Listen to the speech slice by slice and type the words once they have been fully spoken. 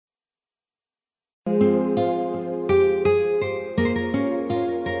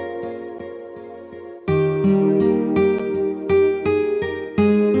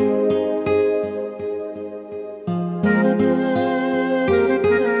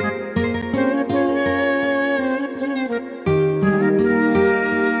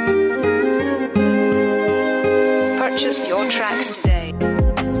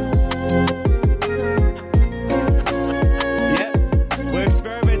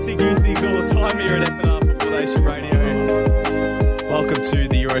time here at FNR Football Nation Radio. Welcome to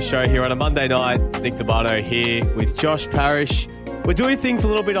the Euro Show here on a Monday night. It's Nick D'Amato here with Josh Parrish. We're doing things a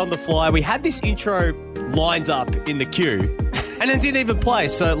little bit on the fly. We had this intro lined up in the queue and it didn't even play.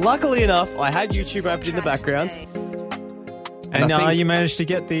 So luckily enough, I had YouTube open in the background. And you managed to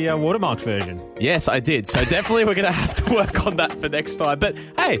get the watermarked version. Yes, I did. So definitely we're going to have to work on that for next time. But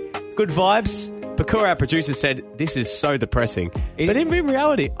hey, good vibes. Bakura, our producer, said this is so depressing. But in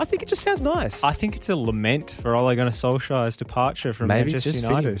reality, I think it just sounds nice. I think it's a lament for Ole Gunnar Solskjaer's departure from Manchester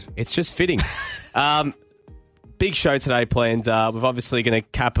United. Fitting. It's just fitting. Big show today planned. We're obviously going to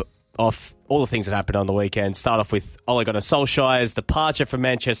cap off all the things that happened on the weekend. Start off with Ole Gunnar Solskjaer's departure from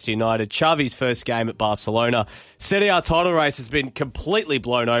Manchester United, Xavi's first game at Barcelona. Serie A title race has been completely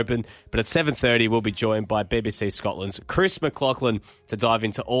blown open, but at 7:30 we'll be joined by BBC Scotland's Chris McLaughlin to dive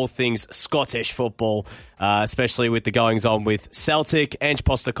into all things Scottish football, especially with the goings-on with Celtic, Ange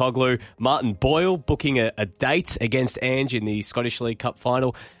Postecoglou, Martin Boyle booking a date against Ange in the Scottish League Cup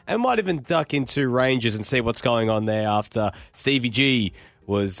final, and might even duck into Rangers and see what's going on there after Stevie G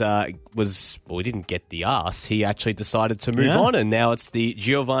we didn't get the arse. He actually decided to move on, and now it's the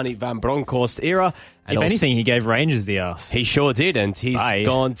Giovanni Van Bronckhorst era. And if anything, he gave Rangers the arse. He sure did, and he's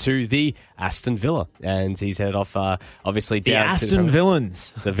gone to the Aston Villa, and he's headed off, obviously, down to the Aston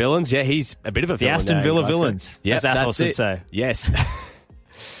Villains. The Villains, yeah, he's a bit of a villain. The Aston Villa Villains, as Athos would say. Yes.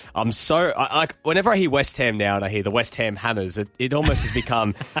 I'm so... whenever I hear West Ham now and I hear the West Ham Hammers, it almost has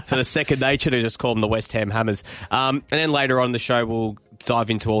become sort of second nature to just call them the West Ham Hammers. And then later on in the show, we'll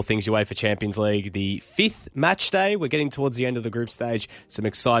dive into all things UEFA Champions League. The fifth match day, we're getting towards the end of the group stage. Some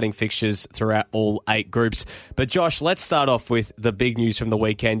exciting fixtures throughout all 8 groups. But Josh, let's start off with the big news from the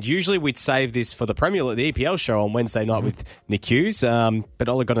weekend. Usually we'd save this for the the EPL show on Wednesday night with Nick Hughes. But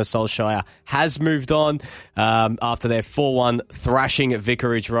Ole Gunnar Solskjaer has moved on after their 4-1 thrashing at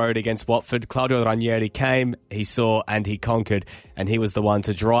Vicarage Road against Watford. Claudio Ranieri came, he saw, and he conquered. And he was the one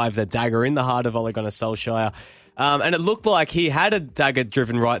to drive the dagger in the heart of Ole Gunnar Solskjaer. And it looked like he had a dagger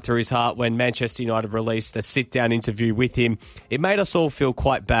driven right through his heart when Manchester United released a sit-down interview with him. It made us all feel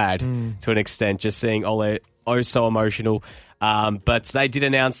quite bad to an extent, just seeing Ole so emotional. But they did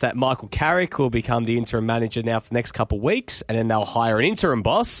announce that Michael Carrick will become the interim manager now for the next couple of weeks, and then they'll hire an interim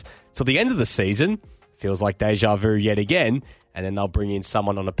boss till the end of the season. Feels like deja vu yet again. And then they'll bring in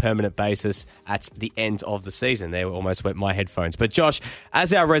someone on a permanent basis at the end of the season. They almost wet my headphones. But Josh,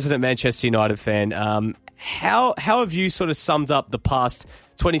 as our resident Manchester United fan, how have you sort of summed up the past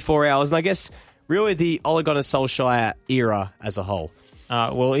 24 hours? And I guess really the Ole Gunnar Solskjaer era as a whole.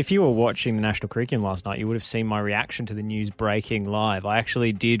 Well, if you were watching the National Curriculum last night, you would have seen my reaction to the news breaking live. I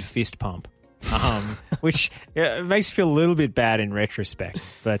actually did fist pump, which makes you feel a little bit bad in retrospect.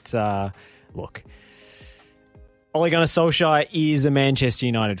 But look, Ole Gunnar Solskjaer is a Manchester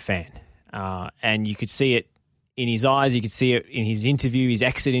United fan, and you could see it in his eyes, you could see it in his interview, his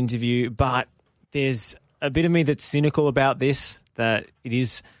exit interview, but there's a bit of me that's cynical about this, that it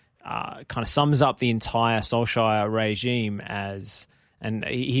is kind of sums up the entire Solskjaer regime and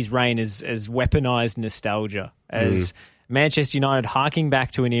his reign as weaponized nostalgia, as Manchester United harking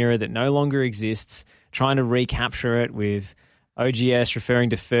back to an era that no longer exists, trying to recapture it with OGS referring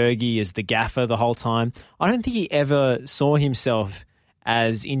to Fergie as the gaffer the whole time. I don't think he ever saw himself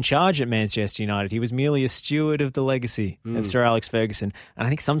as in charge at Manchester United. He was merely a steward of the legacy of Sir Alex Ferguson. And I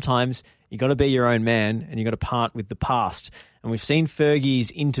think sometimes you got to be your own man and you got to part with the past. And we've seen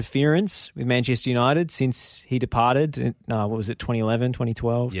Fergie's interference with Manchester United since he departed. What was it, 2011,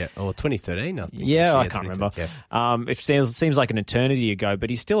 2012? Yeah, or 2013, I think. Yeah, I can't remember. Yeah. It seems like an eternity ago,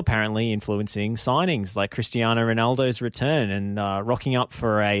 but he's still apparently influencing signings like Cristiano Ronaldo's return and rocking up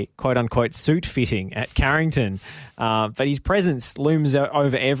for a quote-unquote suit fitting at Carrington. But his presence looms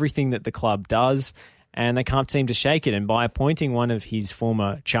over everything that the club does, and they can't seem to shake it. And by appointing one of his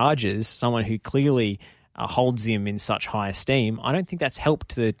former charges, someone who clearly holds him in such high esteem, I don't think that's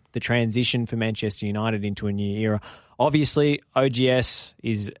helped the transition for Manchester United into a new era. Obviously, OGS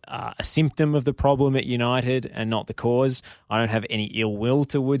is a symptom of the problem at United and not the cause. I don't have any ill will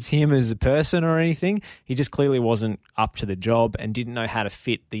towards him as a person or anything. He just clearly wasn't up to the job and didn't know how to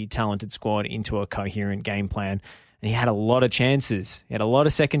fit the talented squad into a coherent game plan. And he had a lot of chances. He had a lot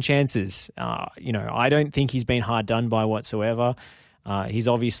of second chances. I don't think he's been hard done by whatsoever. He's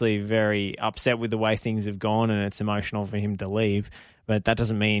obviously very upset with the way things have gone and it's emotional for him to leave. But that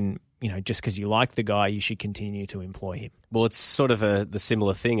doesn't mean just because you like the guy, you should continue to employ him. Well, it's sort of the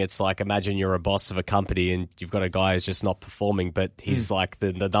similar thing. It's like, imagine you're a boss of a company and you've got a guy who's just not performing, but he's like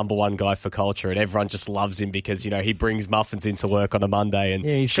the number one guy for culture, and everyone just loves him because, he brings muffins into work on a Monday and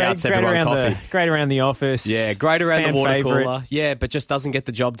he's shouts everyone coffee. Great around the office. Yeah, great around the water favorite. cooler. Yeah, but just doesn't get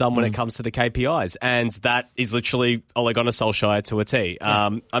the job done when it comes to the KPIs. And that is literally Ole Gunnar Solskjaer to a T. Yeah.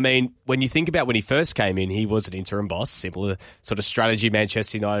 I mean, when you think about when he first came in, he was an interim boss, similar sort of strategy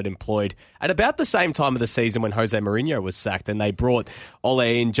Manchester United employed at about the same time of the season when Jose Mourinho was sacked, and they brought Ole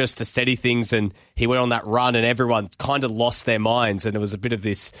in just to steady things, and he went on that run and everyone kind of lost their minds, and it was a bit of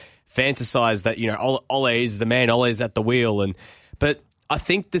this fantasize that, Ole is the man, Ole is at the wheel. But I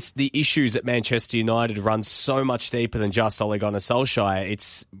think the issues at Manchester United run so much deeper than just Ole Gunnar Solskjaer.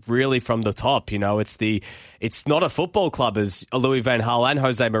 It's really from the top. It's not a football club, as Louis van Gaal and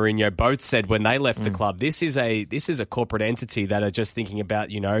Jose Mourinho both said when they left the club. This is a corporate entity that are just thinking about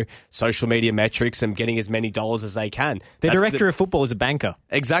social media metrics and getting as many dollars as they can. The director of football is a banker.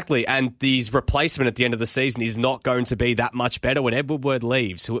 Exactly, and the replacement at the end of the season is not going to be that much better when Ed Woodward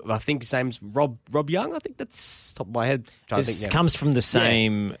leaves. Who I think his name's Rob Young. I think that's top of my head. This comes from the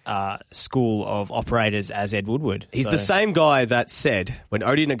same school of operators as Ed Woodward. He's the same guy that said when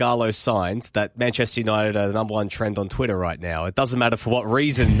Odion Ighalo signed that Manchester United are the number one trend on Twitter right now. It doesn't matter for what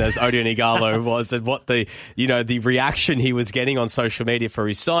reason as Odion Ighalo was and what the reaction he was getting on social media for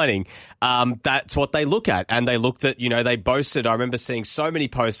his signing. That's what they look at. And they looked at, they boasted. I remember seeing so many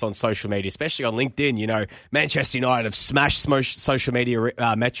posts on social media, especially on LinkedIn, Manchester United have smashed social media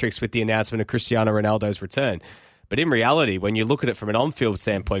metrics with the announcement of Cristiano Ronaldo's return. But in reality, when you look at it from an on-field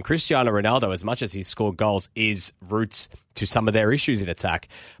standpoint, Cristiano Ronaldo, as much as he's scored goals, is roots to some of their issues in attack.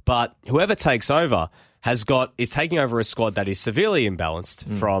 But whoever takes over is taking over a squad that is severely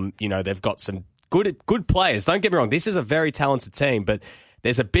imbalanced from, they've got some good players. Don't get me wrong, this is a very talented team, but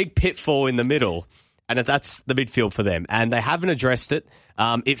there's a big pitfall in the middle, and that's the midfield for them. And they haven't addressed it.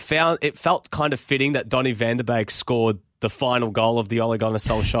 It felt kind of fitting that Donny van de Beek scored the final goal of the Ole Gunnar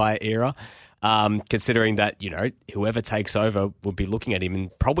Solskjaer era. Considering that, whoever takes over will be looking at him and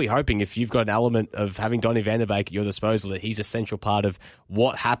probably hoping, if you've got an element of having Donny van de Beek at your disposal, that he's a central part of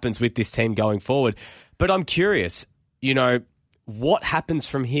what happens with this team going forward. But I'm curious, what happens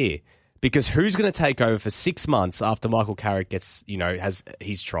from here? Because who's going to take over for 6 months after Michael Carrick gets, has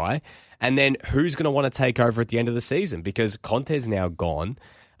his try? And then who's going to want to take over at the end of the season? Because Conte's now gone.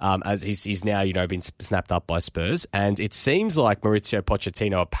 As he's now, been snapped up by Spurs. And it seems like Mauricio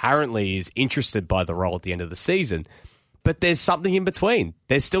Pochettino apparently is interested by the role at the end of the season. But there's something in between.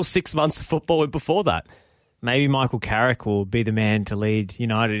 There's still 6 months of football before that. Maybe Michael Carrick will be the man to lead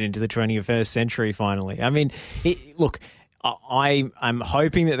United into the 21st century finally. I mean, look, I'm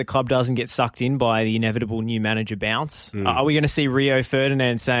hoping that the club doesn't get sucked in by the inevitable new manager bounce. Are we going to see Rio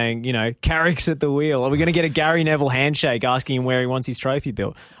Ferdinand saying, Carrick's at the wheel? Are we going to get a Gary Neville handshake asking him where he wants his trophy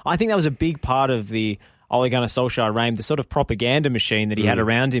built? I think that was a big part of the Ole Gunnar Solskjaer reign, the sort of propaganda machine that he had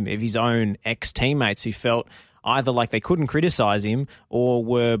around him of his own ex-teammates who felt either like they couldn't criticise him or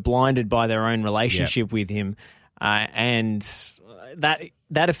were blinded by their own relationship with him. And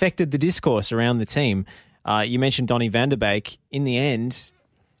that affected the discourse around the team. You mentioned Donny van de Beek. In the end,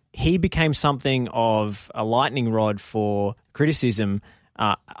 he became something of a lightning rod for criticism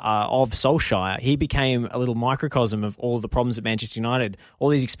of Solskjaer. He became a little microcosm of all the problems at Manchester United. All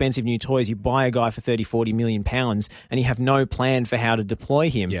these expensive new toys. You buy a guy for 30, 40 million pounds and you have no plan for how to deploy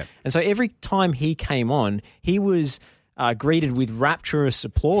him. Yeah. And so every time he came on, he was greeted with rapturous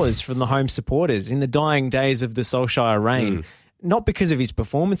applause from the home supporters in the dying days of the Solskjaer reign. Not because of his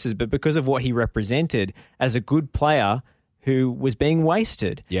performances, but because of what he represented as a good player who was being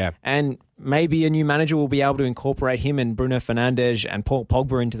wasted. Yeah. And maybe a new manager will be able to incorporate him and Bruno Fernandes and Paul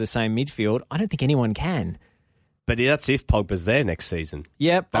Pogba into the same midfield. I don't think anyone can. But that's if Pogba's there next season.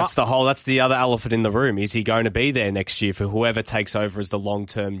 Yep. That's the other elephant in the room. Is he going to be there next year for whoever takes over as the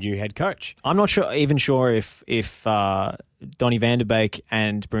long-term new head coach? I'm not sure if Donny van de Beek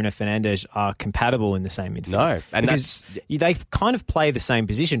and Bruno Fernandes are compatible in the same midfield. No. And they kind of play the same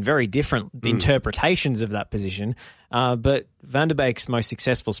position, very different interpretations of that position. But Van de Beek's most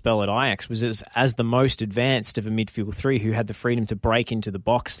successful spell at Ajax was as the most advanced of a midfield three who had the freedom to break into the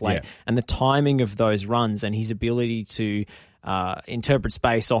box late. Yeah. And the timing of those runs and his ability to interpret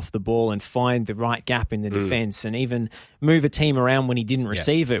space off the ball and find the right gap in the defence and even move a team around when he didn't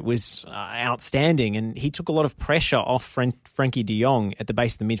receive it was outstanding. And he took a lot of pressure off Frankie de Jong at the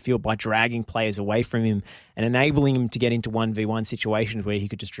base of the midfield by dragging players away from him and enabling him to get into 1v1 situations where he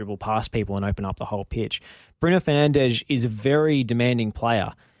could just dribble past people and open up the whole pitch. Bruno Fernandes is a very demanding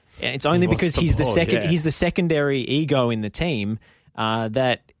player. And it's only because he's the secondary ego in the team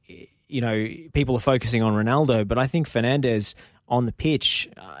that people are focusing on Ronaldo, but I think Fernandes on the pitch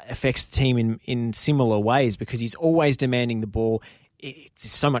affects the team in similar ways because he's always demanding the ball.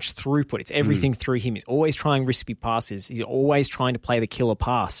 It's so much throughput. It's everything through him. He's always trying risky passes. He's always trying to play the killer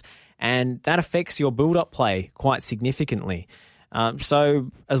pass. And that affects your build-up play quite significantly.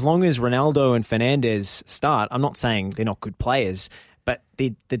 So as long as Ronaldo and Fernandes start, I'm not saying they're not good players, but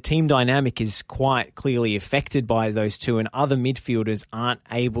the team dynamic is quite clearly affected by those two, and other midfielders aren't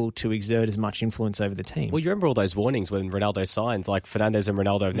able to exert as much influence over the team. Well, you remember all those warnings when Ronaldo signs, like Fernandes and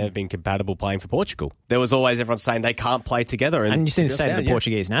Ronaldo have never been compatible playing for Portugal. There was always everyone saying they can't play together. And you seem to say the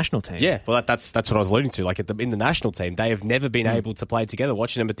Portuguese national team. Yeah, well, that's what I was alluding to. Like in the national team, they have never been able to play together.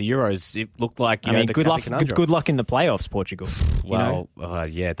 Watching them at the Euros, it looked like, good luck in the playoffs, Portugal. Well,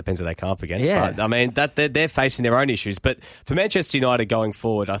 it depends who they come up against. Yeah. But, I mean, they're facing their own issues. But for Manchester United going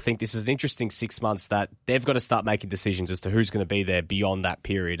forward, I think this is an interesting 6 months that they've got to start making decisions as to who's going to be there beyond that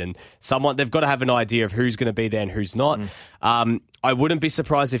period. And they've got to have an idea of who's going to be there and who's not. I wouldn't be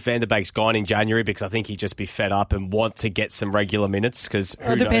surprised if Van der Beek's gone in January because I think he'd just be fed up and want to get some regular minutes. Because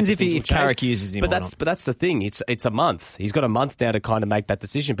it depends if Carrick uses him. But that's the thing. It's a month. He's got a month now to kind of make that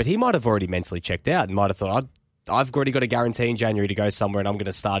decision. But he might have already mentally checked out and might have thought, I've already got a guarantee in January to go somewhere and I'm going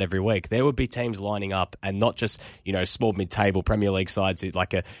to start every week. There would be teams lining up and not just, small mid-table Premier League sides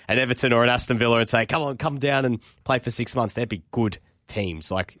like an Everton or an Aston Villa and say, come down and play for 6 months. They'd be good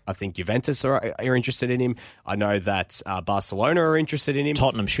teams. Like, I think Juventus are interested in him. I know that Barcelona are interested in him.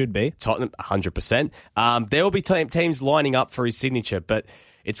 Tottenham should be. 100%. There will be teams lining up for his signature, but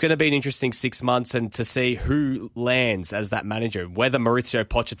it's going to be an interesting 6 months and to see who lands as that manager, whether Mauricio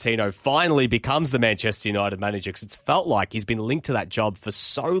Pochettino finally becomes the Manchester United manager, because it's felt like he's been linked to that job for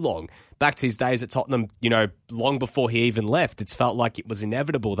so long. Back to his days at Tottenham, long before he even left, it's felt like it was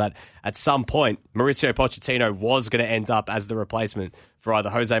inevitable that at some point Mauricio Pochettino was going to end up as the replacement for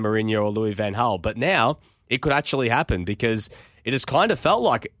either Jose Mourinho or Louis van Gaal. But now it could actually happen because it has kind of felt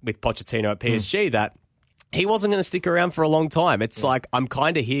like with Pochettino at PSG that he wasn't going to stick around for a long time. It's like, I'm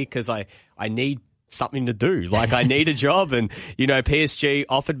kind of here because I need something to do. Like, I need a job. And, PSG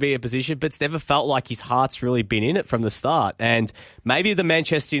offered me a position, but it's never felt like his heart's really been in it from the start. And maybe the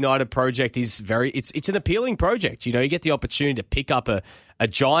Manchester United project is it's an appealing project. You get the opportunity to pick up a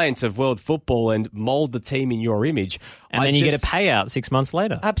giant of world football and mould the team in your image. And then you get a payout 6 months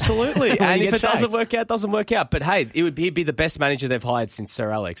later. Absolutely. And if it doesn't work out, it doesn't work out. But hey, he'd be the best manager they've hired since Sir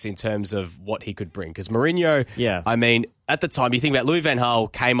Alex in terms of what he could bring. Because Mourinho, I mean, at the time, you think about Louis van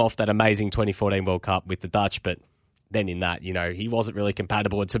Gaal came off that amazing 2014 World Cup with the Dutch, but then in that, he wasn't really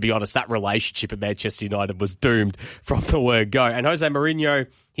compatible. And to be honest, that relationship at Manchester United was doomed from the word go. And Jose Mourinho,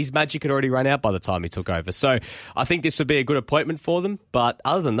 his magic had already run out by the time he took over. So I think this would be a good appointment for them. But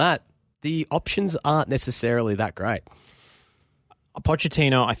other than that, the options aren't necessarily that great.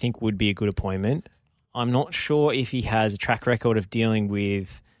 Pochettino, I think, would be a good appointment. I'm not sure if he has a track record of dealing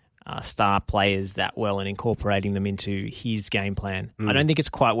with star players that well and incorporating them into his game plan. I don't think it's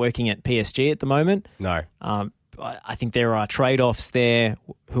quite working at PSG at the moment. No. I think there are trade-offs there,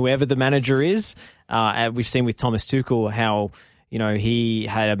 whoever the manager is. We've seen with Thomas Tuchel how he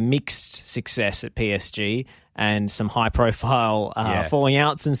had a mixed success at PSG and some high-profile falling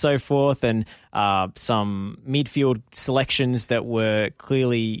outs and so forth, and some midfield selections that were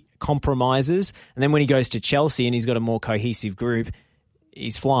clearly compromises. And then when he goes to Chelsea and he's got a more cohesive group,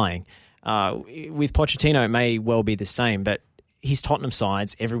 he's flying. With Pochettino, it may well be the same, but his Tottenham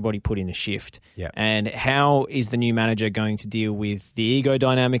sides, everybody put in a shift. Yeah. And how is the new manager going to deal with the ego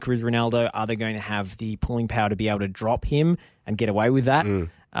dynamic with Ronaldo? Are they going to have the pulling power to be able to drop him and get away with that?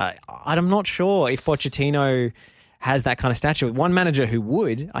 I'm not sure if Pochettino has that kind of stature. One manager who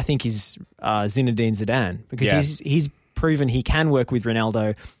would, I think, is Zinedine Zidane, because he's proven he can work with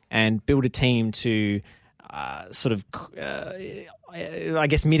Ronaldo and build a team to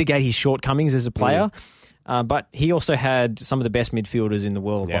mitigate his shortcomings as a player. But he also had some of the best midfielders in the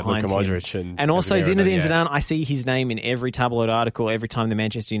world behind Luka him. Modric and also Zinedine Zidane, I see his name in every tabloid article every time the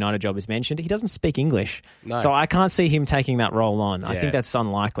Manchester United job is mentioned. He doesn't speak English. No. So I can't see him taking that role on. I think that's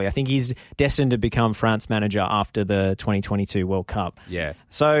unlikely. I think he's destined to become France manager after the 2022 World Cup. Yeah.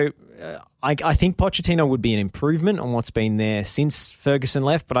 So I think Pochettino would be an improvement on what's been there since Ferguson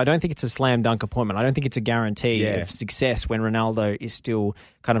left, but I don't think it's a slam dunk appointment. I don't think it's a guarantee of success when Ronaldo is still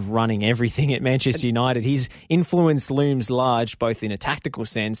kind of running everything at Manchester United. His influence looms large, both in a tactical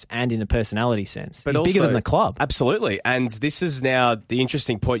sense and in a personality sense. But he's bigger than the club. Absolutely. And this is now the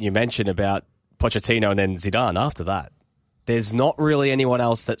interesting point you mentioned about Pochettino and then Zidane after that. There's not really anyone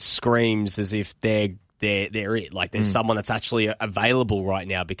else that screams as if they're they're it. Like there's someone that's actually available right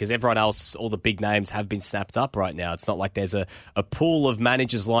now because everyone else, all the big names have been snapped up right now. It's not like there's a pool of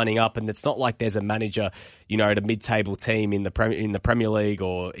managers lining up, and it's not like there's a manager, at a mid-table team in the Premier League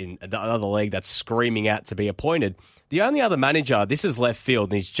or in another league that's screaming out to be appointed. The only other manager, this is left field,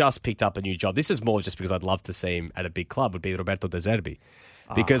 and he's just picked up a new job. This is more just because I'd love to see him at a big club, would be Roberto De Zerbi.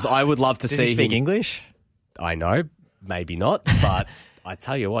 Because I would love to see him. Does he speak English? I know, maybe not, but I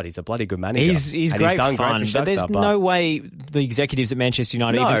tell you what, he's a bloody good manager. He's great fun, but there's no way the executives at Manchester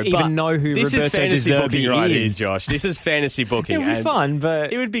United even know who Roberto De Zerbi is. Josh. This is fantasy booking. It would be fun,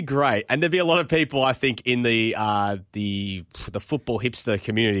 but it would be great, and there'd be a lot of people, I think, in the football hipster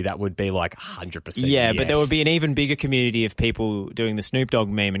community that would be like 100%. Yeah, yes. But there would be an even bigger community of people doing the Snoop Dogg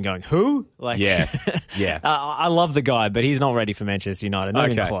meme and going, "Who?" Like, yeah. I love the guy, but he's not ready for Manchester United.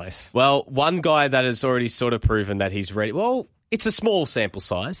 Not even close. Well, one guy that has already sort of proven that he's ready. Well, it's a small sample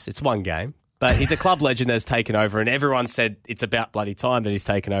size. It's one game. But he's a club legend that's taken over, and everyone said it's about bloody time that he's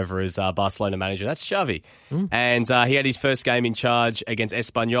taken over as Barcelona manager. That's Xavi. And he had his first game in charge against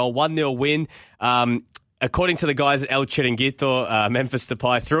Espanyol, 1-0 win. According to the guys at El Chiringuito, Memphis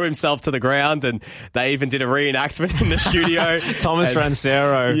Depay threw himself to the ground, and they even did a reenactment in the studio. Thomas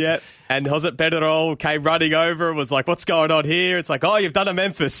Rancero. Yeah. And Jose Pedro came running over and was like, what's going on here? It's like, oh, you've done a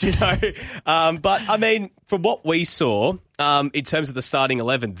Memphis, But, I mean, from what we saw, in terms of the starting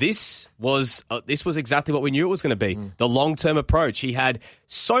 11, this was exactly what we knew it was going to be. The long-term approach. He had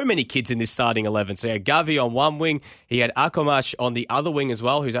so many kids in this starting 11. So he had Gavi on one wing. He had Akomash on the other wing as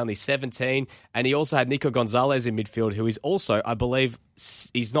well, who's only 17. And he also had Nico Gonzalez in midfield, who is also, I believe,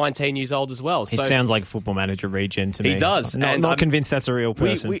 he's 19 years old as well. He sounds like a Football Manager regen to me. He does. I'm not convinced that's a real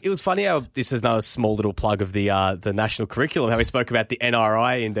person. It was funny how this is another small little plug of the national curriculum, how we spoke about the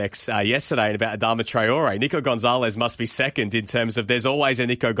NRI index yesterday and about Adama Traore. Nico Gonzalez must be second in terms of there's always a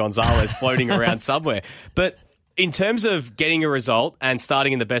Nico Gonzalez floating around somewhere. But in terms of getting a result and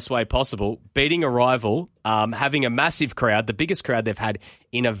starting in the best way possible, beating a rival, having a massive crowd, the biggest crowd they've had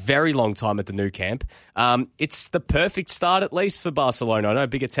in a very long time at the Nou Camp, it's the perfect start at least for Barcelona. I know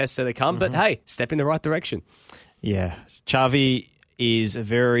bigger tests are to come, but hey, step in the right direction. Yeah. Xavi is a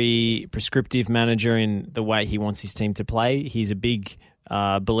very prescriptive manager in the way he wants his team to play. He's a big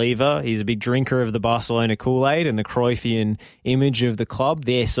believer. He's a big drinker of the Barcelona Kool-Aid and the Cruyffian image of the club,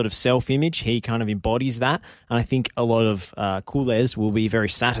 their sort of self-image. He kind of embodies that. And I think a lot of Culés will be very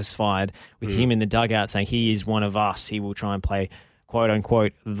satisfied with him in the dugout saying he is one of us. He will try and play,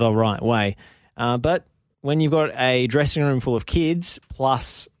 quote-unquote, the right way. But when you've got a dressing room full of kids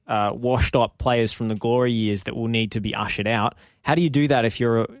plus washed-up players from the glory years that will need to be ushered out, how do you do that if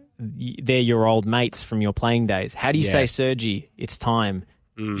they're your old mates from your playing days? How do you say, Sergi, it's time?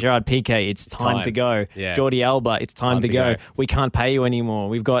 Gerard Piqué, it's time to go. Yeah. Jordi Alba, it's time to go. We can't pay you anymore.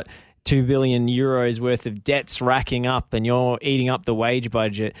 We've got 2 billion euros worth of debts racking up and you're eating up the wage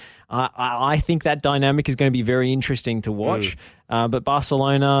budget. I think that dynamic is going to be very interesting to watch. But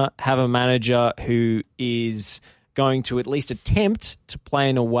Barcelona have a manager who is going to at least attempt to play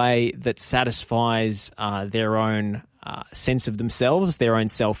in a way that satisfies their own sense of themselves, their own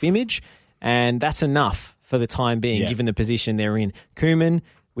self-image, and that's enough for the time being, given the position they're in. Koeman,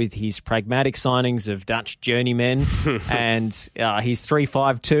 with his pragmatic signings of Dutch journeymen and his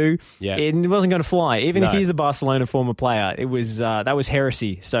 3-5-2, it wasn't going to fly. Even if he's a Barcelona former player, it was that was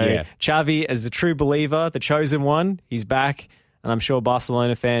heresy. So Xavi, as the true believer, the chosen one, he's back. And I'm sure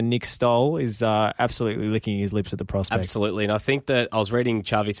Barcelona fan Nick Stoll is absolutely licking his lips at the prospect. Absolutely. And I think that I was reading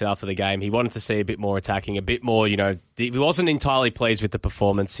Xavi said after the game, he wanted to see a bit more attacking, a bit more, he wasn't entirely pleased with the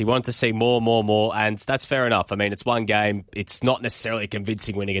performance. He wanted to see more. And that's fair enough. I mean, it's one game. It's not necessarily a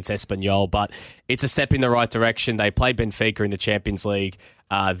convincing win against Espanyol, but it's a step in the right direction. They play Benfica in the Champions League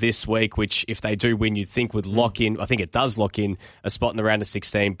this week, which if they do win, you'd think would lock in. I think it does lock in a spot in the round of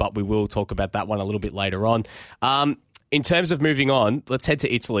 16, but we will talk about that one a little bit later on. In terms of moving on, let's head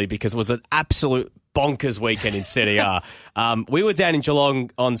to Italy because it was an absolute bonkers weekend in Serie A. We were down in Geelong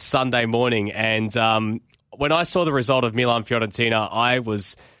on Sunday morning, and when I saw the result of Milan-Fiorentina, I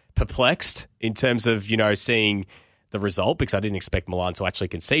was perplexed in terms of, seeing the result because I didn't expect Milan to actually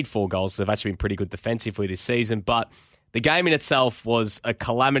concede 4 goals. They've actually been pretty good defensively this season, but the game in itself was a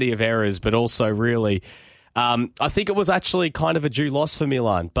calamity of errors, but also really... I think it was actually kind of a due loss for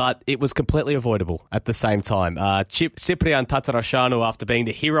Milan, but it was completely avoidable at the same time. Cyprian Tatarusanu, after being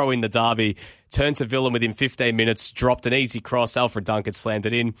the hero in the derby, turned to villain within 15 minutes, dropped an easy cross. Alfred Duncan slammed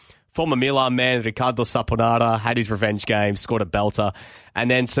it in. Former Milan man Riccardo Saponara had his revenge game, scored a belter.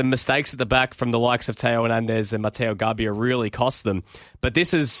 And then some mistakes at the back from the likes of Teo Hernandez and Matteo Gabbia really cost them. But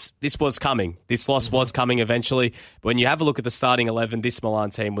this was coming. This loss was coming eventually. When you have a look at the starting 11, this Milan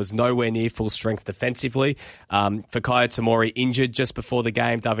team was nowhere near full strength defensively. Fikayo Tomori injured just before the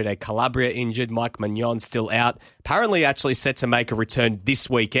game. Davide Calabria injured. Mike Magnon still out. Apparently actually set to make a return this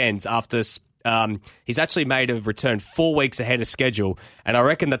weekend after... he's actually made a return 4 weeks ahead of schedule. And I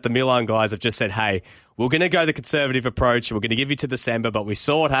reckon that the Milan guys have just said, hey, we're going to go the conservative approach. We're going to give you to December, but we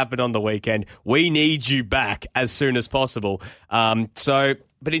saw what happened on the weekend. We need you back as soon as possible.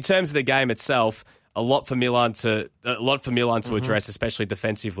 But in terms of the game itself, a lot for Milan to address, especially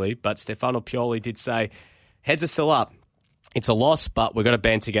defensively. But Stefano Pioli did say, heads are still up. It's a loss, but we've got to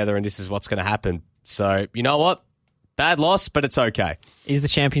band together, and this is what's going to happen. So, you know what? Bad loss, but it's okay. Is the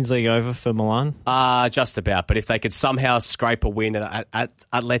Champions League over for Milan? Just about. But if they could somehow scrape a win at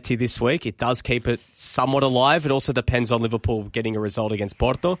Atleti this week, it does keep it somewhat alive. It also depends on Liverpool getting a result against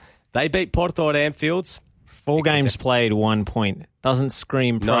Porto. They beat Porto at Anfield. 4 games played, 1 point. Doesn't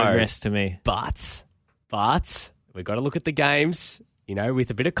scream progress to me. But we've got to look at the games, with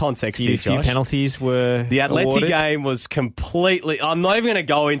a bit of context here, few Josh. penalties were The Atleti awarded. game was completely... I'm not even going to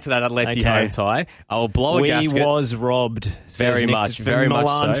go into that Atleti home tie. I will blow a gasket. We was robbed. Very much so.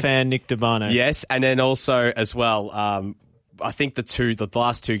 Milan fan Nick Debano. Yes, and then also as well, I think the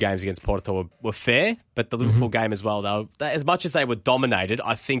last 2 games against Porto were fair, but the Liverpool game as well, though, as much as they were dominated,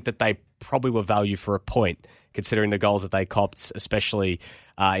 I think that they probably were value for a point, considering the goals that they copped, especially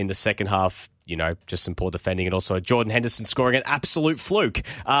in the second half. Just some poor defending, and also Jordan Henderson scoring an absolute fluke.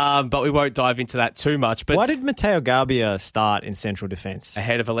 But we won't dive into that too much. But why did Matteo Gabbia start in central defence?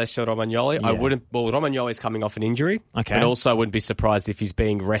 Ahead of Alessio Romagnoli? Yeah. I wouldn't... Well, Romagnoli's coming off an injury. Okay. But also I wouldn't be surprised if he's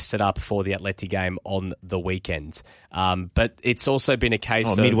being rested up for the Atleti game on the weekend. But it's also been a case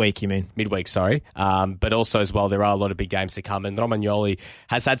of... midweek, you mean? Midweek, sorry. But also as well, there are a lot of big games to come, and Romagnoli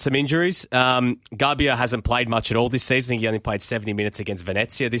has had some injuries. Gabbia hasn't played much at all this season. He only played 70 minutes against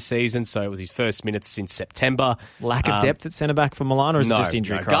Venezia this season, so it was his first minutes since September. Lack of depth at centre-back for Milan, or is it just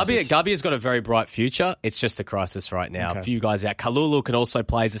injury crisis? Gabbia's got a very bright future. It's just a crisis right now. A few guys out. Kalulu can also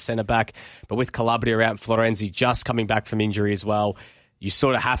play as a centre-back, but with Calabria out and Florenzi just coming back from injury as well, you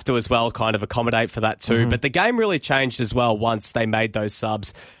sort of have to as well kind of accommodate for that too. But the game really changed as well once they made those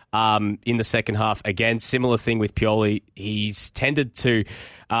subs in the second half. Again, similar thing with Pioli. He's tended to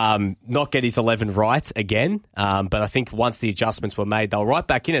not get his 11 right again. But I think once the adjustments were made, they were right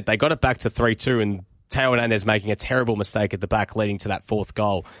back in it. They got it back to 3-2, and Teo Hernandez making a terrible mistake at the back, leading to that 4th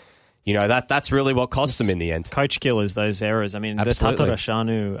goal. That's really what cost them in the end. Coach killers, those errors. I mean, Absolutely. the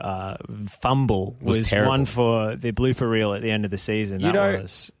Tatarashanu fumble was one for the blooper reel at the end of the season. I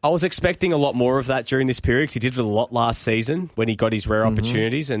was expecting a lot more of that during this period, because he did it a lot last season when he got his rare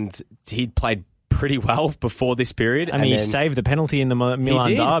opportunities, and he'd played pretty well before this period. I mean, he saved the penalty in the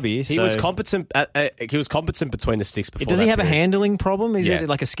Milan derby. He was competent. He was competent between the sticks before. Does he have period. a handling problem? Is it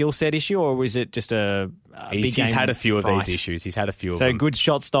like a skill set issue, or was it just a big game? He's had a few of fight? these issues. He's had a few of so them. Good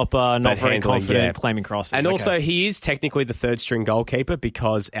shot stopper, not very confident, claiming crosses. And also, he is technically the 3rd string goalkeeper,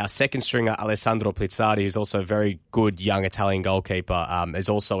 because our 2nd stringer, Alessandro Plizzardi, who's also a very good young Italian goalkeeper, is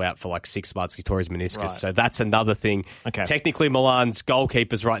also out for like 6 months. He tore his meniscus. Right. So that's another thing. Okay. Technically, Milan's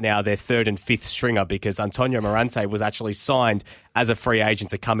goalkeepers right now, they're 3rd and 5th stringer, because Antonio Morante was actually signed as a free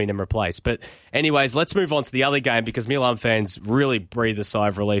agent to come in and replace. But anyways, let's move on to the other game, because Milan fans really breathed a sigh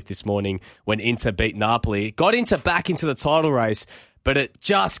of relief this morning when Inter beat Napoli. Got Inter back into the title race, but it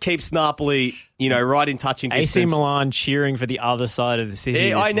just keeps Napoli, right in touching distance. AC Milan cheering for the other side of the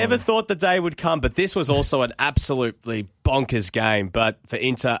city. I never thought the day would come, but this was also an absolutely bonkers game. But for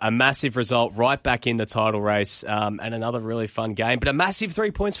Inter, a massive result, right back in the title race, and another really fun game. But a massive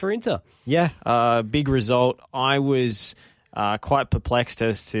 3 points for Inter. Yeah, big result. I was quite perplexed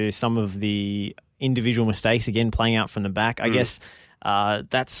as to some of the individual mistakes, again, playing out from the back. I guess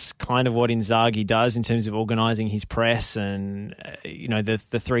that's kind of what Inzaghi does in terms of organising his press, and the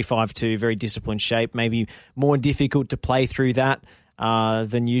 3-5-2, very disciplined shape. Maybe more difficult to play through that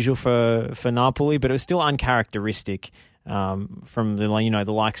than usual for Napoli, but it was still uncharacteristic from the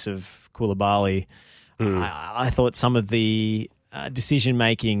likes of Koulibaly. I thought some of the decision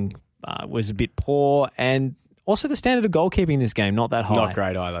making was a bit poor, and also the standard of goalkeeping in this game not that high. Not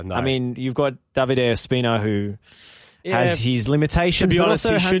great either. No. I mean, you've got Davide Ospina who has his limitations. To be honest,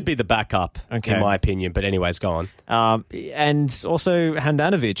 he should be the backup, in my opinion. But anyways, go on. And also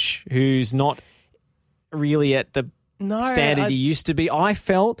Handanovic, who's not really at the standard he used to be. I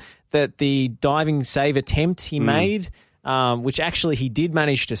felt that the diving save attempt he made which actually he did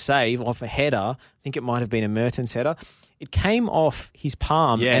manage to save off a header. I think it might have been a Mertens header. It came off his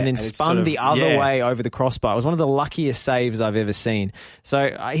palm and then spun the other way over the crossbar. It was one of the luckiest saves I've ever seen.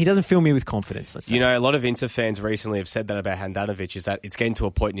 So he doesn't fill me with confidence, let's say. You know, a lot of Inter fans recently have said that about Handanovic, is that it's getting to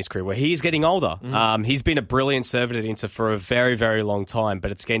a point in his career where he is getting older. He's been a brilliant servant at Inter for a very, very long time, but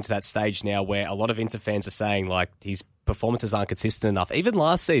it's getting to that stage now where a lot of Inter fans are saying, like, his performances aren't consistent enough. Even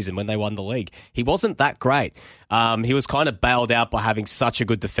last season when they won the league, he wasn't that great. He was kind of bailed out by having such a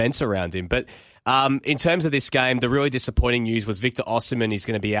good defence around him. But in terms of this game, the really disappointing news was Victor Osimhen is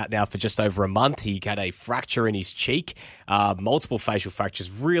going to be out now for just over a month. He had a fracture in his cheek, multiple facial fractures,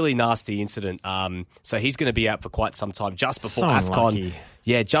 really nasty incident. So he's going to be out for quite some time, just before AFCON. Unlucky.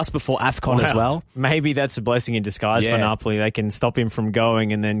 Yeah, just before AFCON as well. Maybe that's a blessing in disguise for Napoli. They can stop him from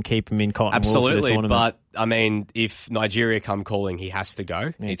going and then keep him in cotton wool for the tournament. But I mean, if Nigeria come calling, he has to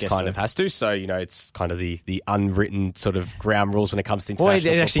go. It kind of has to. So, you know, it's kind of the unwritten sort of ground rules when it comes to international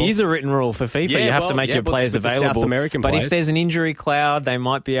football. It actually is a written rule for FIFA. You have to make your players available. South American but players. if there's an injury cloud, they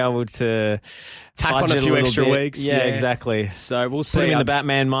might be able to tack on a few extra bit. weeks. Yeah, exactly. So we'll see. Put him in the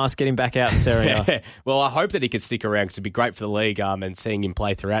Batman mask, get him back out in Serie A. Well, I hope that he could stick around because it'd be great for the league and seeing him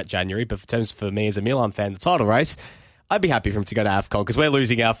play throughout January. But in terms for me as a Milan fan, the title race, I'd be happy for him to go to AFCON because we're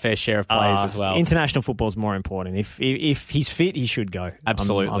losing our fair share of players as well. International football is more important. If he's fit, he should go.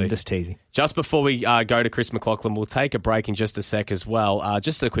 Absolutely. I'm just teasing. Just before we go to Chris McLaughlin, we'll take a break in just a sec as well.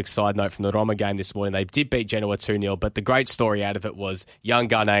 Just a quick side note from the Roma game this morning. They did beat Genoa 2-0, but the great story out of it was young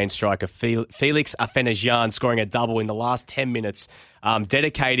Ghanaian striker Felix Afena-Gyan scoring a double in the last 10 minutes,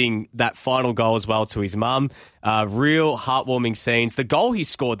 dedicating that final goal as well to his mum. Real heartwarming scenes. The goal he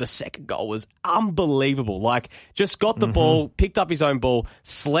scored, the second goal, was unbelievable. Like, just got the ball, picked up his own ball,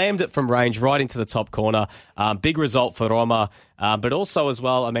 slammed it from range right into the top corner. Big result for Roma. But also as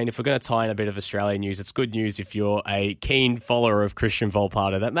well, I mean, if we're going to tie in a bit of Australian news, it's good news if you're a keen follower of Christian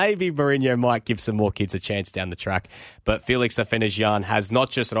Volpato that maybe Mourinho might give some more kids a chance down the track. But Felix Afena-Gyan has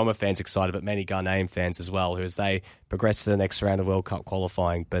not just Roma fans excited, but many Ghanaian fans as well, who as they progress to the next round of World Cup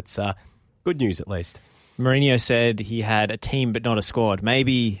qualifying. But good news at least. Mourinho said he had a team but not a squad.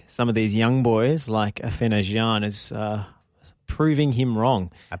 Maybe some of these young boys like Afena-Gyan is proving him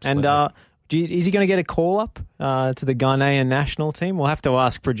wrong. Absolutely. And is he going to get a call-up to the Ghanaian national team? We'll have to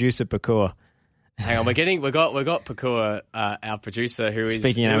ask producer Pakua. Hang on, we've got Pakua, our producer, who is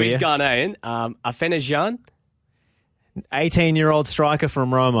Ghanaian. Afena-Gyan, 18-year-old striker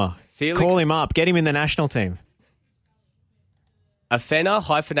from Roma. Call him up. Get him in the national team.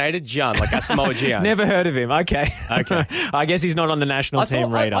 Afena-Gyan, like Asamoah Gyan. Never heard of him. Okay. I guess he's not on the national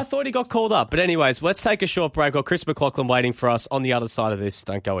team radar. I thought he got called up. But anyways, let's take a short break. Got Chris McLaughlin waiting for us on the other side of this.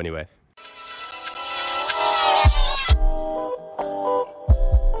 Don't go anywhere.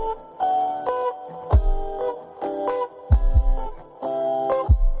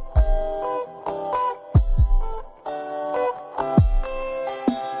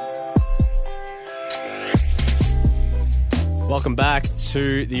 Welcome back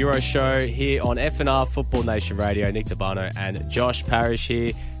to the Euro Show here on FNR Football Nation Radio. Nick Dabano and Josh Parrish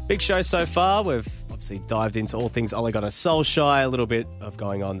here. Big show so far. We've obviously dived into all things Ole Gunnar Solskjaer, a little bit of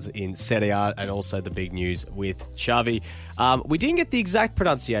going on in Serie A, and also the big news with Xavi. We didn't get the exact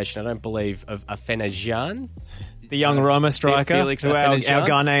pronunciation, I don't believe, of Afena-Gyan. The young Roma striker. Felix who our Afena-Gyan.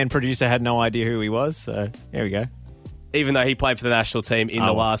 Ghanaian producer had no idea who he was. So there we go. Even though he played for the national team in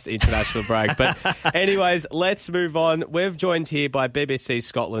the last international break. But anyways, let's move on. We're joined here by BBC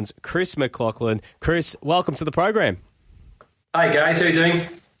Scotland's Chris McLaughlin. Chris, welcome to the program. Hi guys, how are you doing?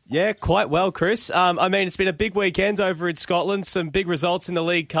 Yeah, quite well, Chris. I mean, it's been a big weekend over in Scotland. Some big results in the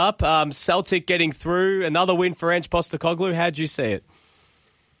League Cup. Celtic getting through. Another win for Ange Postecoglou. How'd you see it?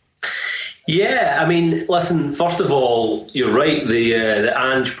 Yeah, I mean, listen, first of all, you're right. The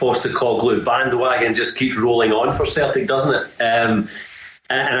Ange Postecoglou bandwagon just keeps rolling on for Celtic, doesn't it? And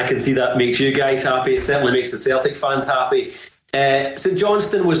I can see that makes you guys happy. It certainly makes the Celtic fans happy. St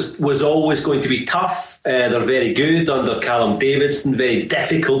Johnstone was always going to be tough. They're very good under Callum Davidson, very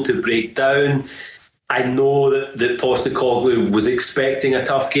difficult to break down. I know that Postecoglou was expecting a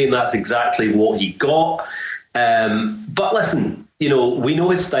tough game. That's exactly what he got. But listen, we know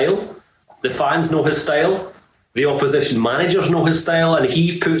his style. The fans know his style. The opposition managers know his style. And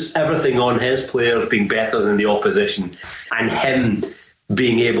he puts everything on his players being better than the opposition and him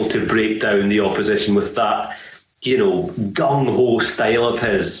being able to break down the opposition with that, gung-ho style of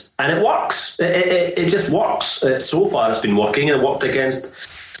his. And it works. It just works. So far it's been working, and it worked against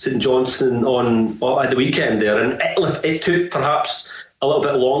St Johnstone at the weekend there. And it took perhaps a little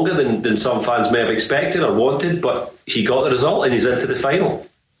bit longer than some fans may have expected or wanted, but he got the result and he's into the final.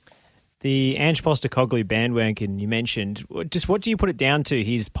 The Ange Postecoglou bandwagon you mentioned, just what do you put it down to,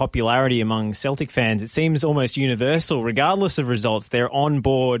 his popularity among Celtic fans? It seems almost universal. Regardless of results, they're on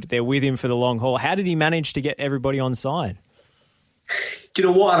board, they're with him for the long haul. How did he manage to get everybody on side? Do you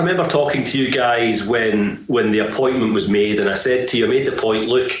know what? I remember talking to you guys when the appointment was made, and I said to you, I made the point,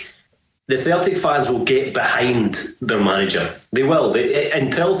 look, the Celtic fans will get behind their manager. They will.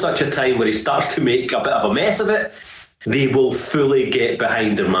 Until such a time where he starts to make a bit of a mess of it, they will fully get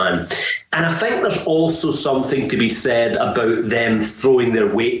behind their man. And I think there's also something to be said about them throwing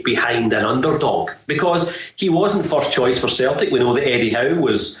their weight behind an underdog, because he wasn't first choice for Celtic. We know that Eddie Howe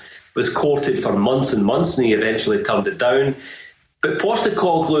was courted for months and months, and he eventually turned it down. But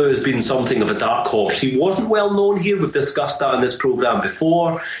Postecoglou has been something of a dark horse. He wasn't well known here. We've discussed that in this programme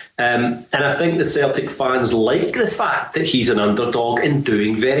before. And I think the Celtic fans like the fact that he's an underdog and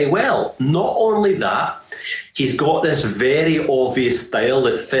doing very well. Not only that, he's got this very obvious style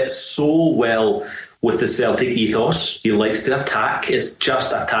that fits so well with the Celtic ethos. He likes to attack. It's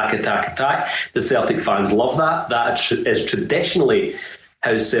just attack, attack, attack. The Celtic fans love that. That is traditionally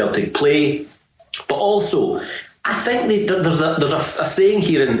how Celtic play. But also, I think there's a saying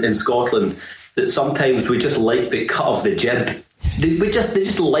here in Scotland that sometimes we just like the cut of the jib. They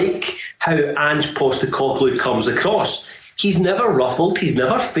just like how Ange Postecoglou comes across. He's never ruffled, he's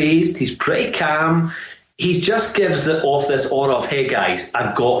never phased, he's pretty calm. He just gives it off this aura of, hey guys,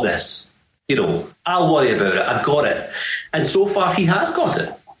 I've got this. I'll worry about it, I've got it. And so far he has got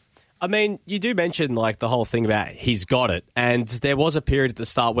it. I mean, you do mention the whole thing about he's got it, and there was a period at the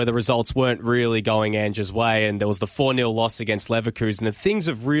start where the results weren't really going Ange's way, and there was the 4-0 loss against Leverkusen, and things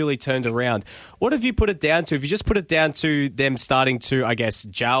have really turned around. What have you put it down to? Have you just put it down to them starting to, I guess,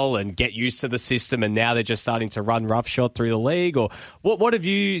 gel and get used to the system, and now they're just starting to run roughshod through the league? Or what have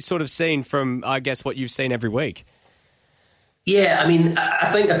you sort of seen from, I guess, what you've seen every week? Yeah, I mean, I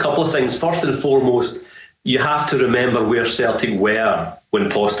think a couple of things. First and foremost, you have to remember where Celtic were when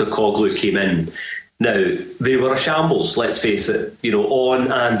Postecoglou came in. Now, they were a shambles, let's face it.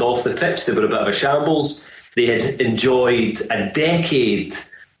 On and off the pitch, they were a bit of a shambles. They had enjoyed a decade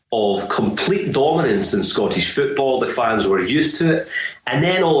of complete dominance in Scottish football. The fans were used to it. And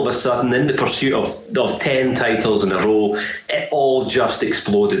then all of a sudden, in the pursuit of 10 titles in a row, it all just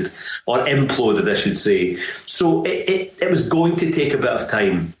exploded, or imploded, I should say. So it was going to take a bit of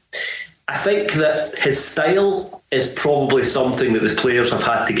time. I think that his style is probably something that the players have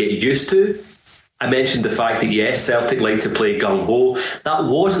had to get used to. I mentioned the fact that, yes, Celtic like to play gung-ho. That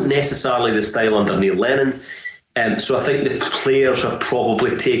wasn't necessarily the style under Neil Lennon. So I think the players have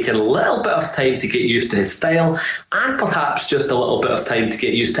probably taken a little bit of time to get used to his style, and perhaps just a little bit of time to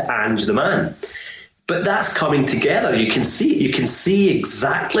get used to Ange the man. But that's coming together. You can see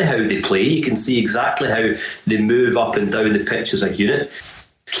exactly how they play. You can see exactly how they move up and down the pitch as a unit.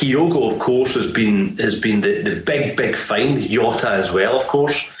 Kyogo, of course, has been the big find. Jota as well, of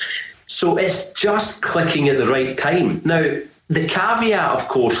course. So it's just clicking at the right time. Now, the caveat, of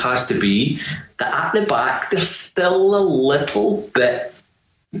course, has to be that at the back, they're still a little bit,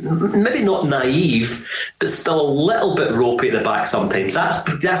 maybe not naive, but still a little bit ropey at the back sometimes.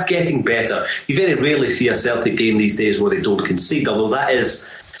 That's getting better. You very rarely see a Celtic game these days where they don't concede, although that is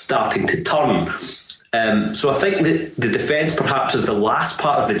starting to turn. So I think that the defence perhaps is the last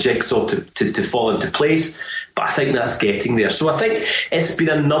part of the jigsaw to fall into place, but I think that's getting there. So I think it's been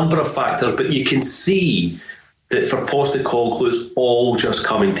a number of factors, but you can see that for Postecoglou it's all just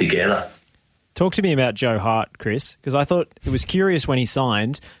coming together. Talk to me about Joe Hart, Chris, because I thought it was curious when he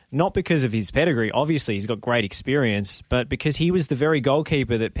signed, not because of his pedigree, obviously he's got great experience, but because he was the very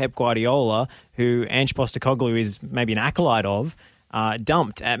goalkeeper that Pep Guardiola, who Ange Postecoglou is maybe an acolyte of,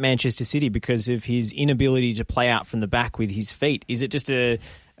 dumped at Manchester City because of his inability to play out from the back with his feet. Is it just a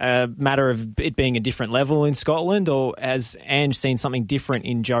matter of it being a different level in Scotland, or has Ange seen something different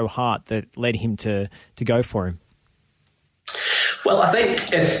in Joe Hart that led him to go for him? Well, I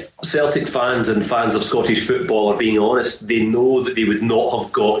think if Celtic fans and fans of Scottish football are being honest, they know that they would not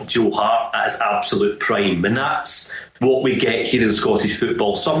have got Joe Hart at his absolute prime. And that's what we get here in Scottish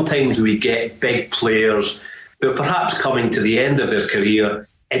football. Sometimes we get big players who are perhaps coming to the end of their career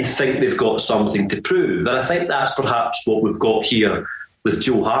and think they've got something to prove. And I think that's perhaps what we've got here with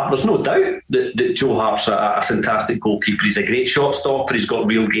Joe Hart. There's no doubt that Joe Hart's a fantastic goalkeeper. He's a great shot stopper. He's got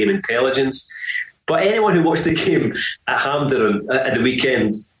real game intelligence. But anyone who watched the game at Hampden at the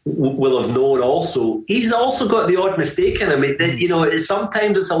weekend will have known also, he's also got the odd mistake in him.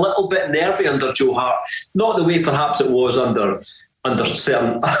 Sometimes it's a little bit nervy under Joe Hart. Not the way perhaps it was under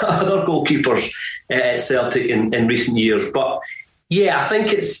certain other goalkeepers at Celtic in recent years. But yeah, I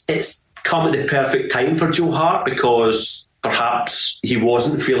think it's come at the perfect time for Joe Hart, because perhaps he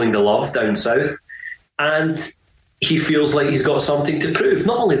wasn't feeling the love down south, and he feels like he's got something to prove.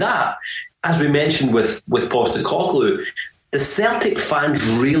 Not only that, as we mentioned with Postecoglou, the Celtic fans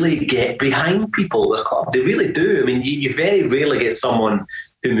really get behind people at the club. They really do. I mean, you very rarely get someone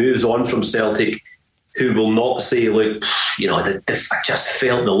who moves on from Celtic who will not say, look, I just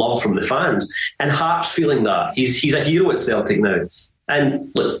felt the love from the fans. And Hart's feeling that. He's a hero at Celtic now.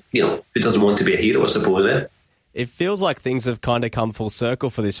 And, look, who doesn't want to be a hero, I suppose, eh? It feels like things have kind of come full circle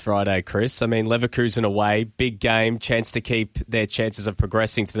for this Friday, Chris. I mean, Leverkusen away, big game, chance to keep their chances of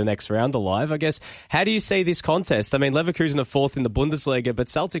progressing to the next round alive, I guess. How do you see this contest? I mean, Leverkusen are fourth in the Bundesliga, but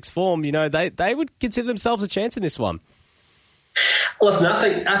Celtic's form, they would consider themselves a chance in this one. Listen,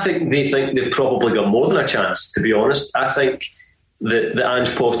 I think they've probably got more than a chance, to be honest. I think that Ange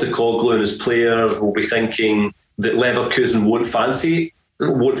Postecoglou and his players will be thinking that Leverkusen won't fancy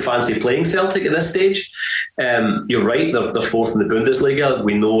playing Celtic at this stage. You're right; they're fourth in the Bundesliga.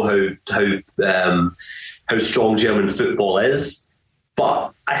 We know how strong German football is,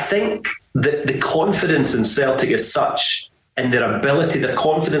 but I think that the confidence in Celtic is such, and their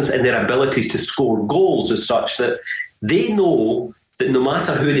confidence in their abilities to score goals is such that they know that no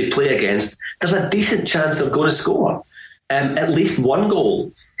matter who they play against, there's a decent chance they're going to score at least one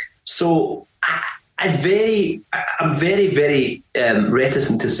goal. So I'm very, very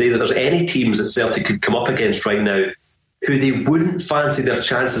reticent to say that there's any teams that Celtic could come up against right now who they wouldn't fancy their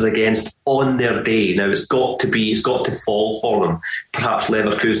chances against on their day. Now, it's got to fall for them. Perhaps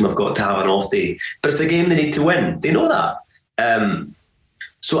Leverkusen have got to have an off day. But it's a game they need to win. They know that.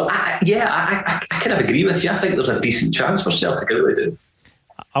 So, I kind of agree with you. I think there's a decent chance for Celtic. I really do.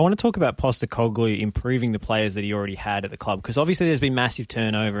 I want to talk about Postecoglou improving the players that he already had at the club, because obviously there's been massive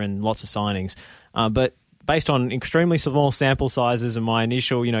turnover and lots of signings. But based on extremely small sample sizes and my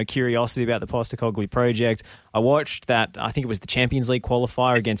initial, curiosity about the Postecoglou project, I watched that, I think it was the Champions League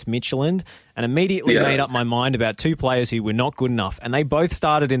qualifier against Midtjylland, and immediately made up my mind about two players who were not good enough, and they both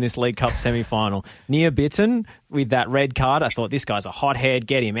started in this League Cup semi-final. Nir Bitton, with that red card, I thought, this guy's a hothead,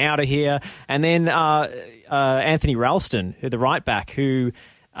 get him out of here. And then Anthony Ralston, the right back, who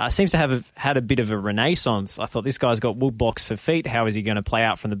seems to have had a bit of a renaissance. I thought, this guy's got wood blocks for feet. How is he going to play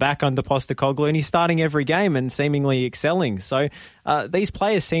out from the back under Postecoglou? And he's starting every game and seemingly excelling. So these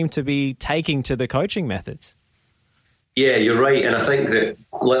players seem to be taking to the coaching methods. Yeah, you're right. And I think that,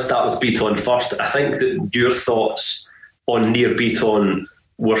 let's start with Bitton first. I think that your thoughts on Nir Bitton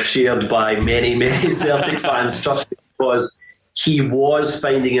were shared by many, many Celtic fans, just because he was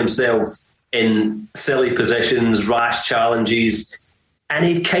finding himself in silly positions, rash challenges, and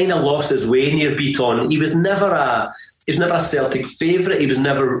he'd kind of lost his way near Bitton. He was never a Celtic favourite. He was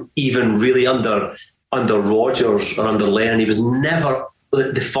never even really under Rodgers or under Lennon. He was never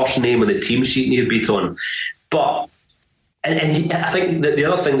the first name on the team sheet near Bitton. But I think that the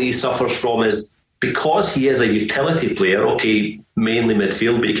other thing that he suffers from is, because he is a utility player, okay, mainly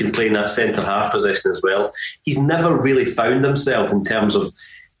midfield, but he can play in that centre-half position as well, he's never really found himself in terms of,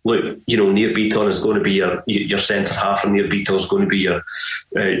 look, Nir Bitton is going to be your centre-half and Nir Bitton is going to be your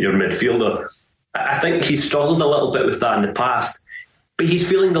midfielder. I think he's struggled a little bit with that in the past, but he's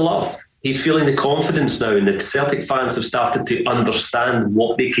feeling the love. He's feeling the confidence now, and the Celtic fans have started to understand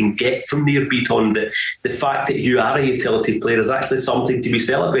what they can get from Nir Bitton. The fact that you are a utility player is actually something to be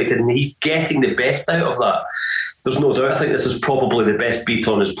celebrated, and he's getting the best out of that. There's no doubt. I think this is probably the best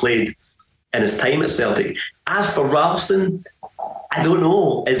Bitton has played in his time at Celtic. As for Ralston, I don't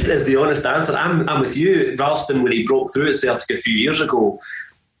know, is the honest answer. I'm with you. Ralston, when he broke through at Celtic a few years ago,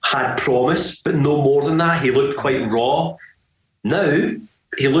 had promise, but no more than that. He looked quite raw. Now,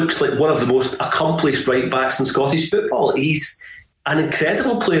 he looks like one of the most accomplished right-backs in Scottish football. He's an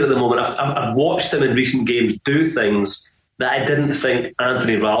incredible player at the moment. I've watched him in recent games do things that I didn't think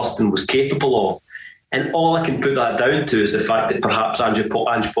Anthony Ralston was capable of. And all I can put that down to is the fact that perhaps Ange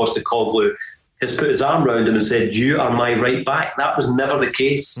Postecoglou has put his arm around him and said, you are my right back. That was never the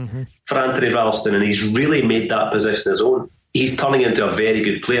case for Anthony Ralston, and he's really made that position his own. He's turning into a very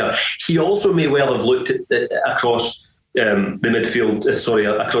good player. He also may well have looked at across the midfield,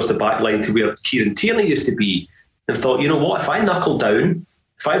 across the back line to where Kieran Tierney used to be, and thought, you know what, if I knuckle down,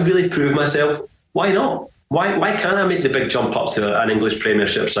 if I really prove myself, why not? Why can't I make the big jump up to an English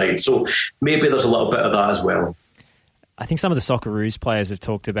Premiership side? So maybe there's a little bit of that as well. I think some of the Socceroos players have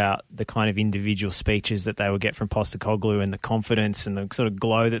talked about the kind of individual speeches that they would get from Postecoglou and the confidence and the sort of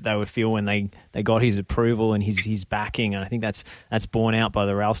glow that they would feel when they got his approval and his backing. And I think that's borne out by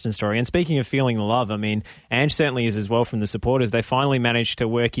the Ralston story. And speaking of feeling the love, I mean, Ange certainly is as well from the supporters. They finally managed to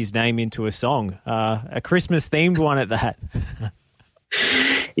work his name into a song, a Christmas-themed one at that.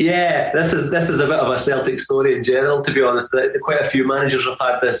 Yeah, this is a bit of a Celtic story in general, to be honest. Quite a few managers have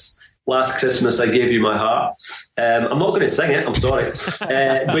had this. Last Christmas, I gave you my heart. I'm not going to sing it, I'm sorry.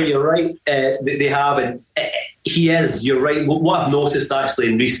 But you're right, they have. And you're right. What I've noticed actually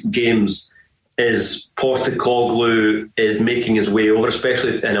in recent games is Postecoglou is making his way over,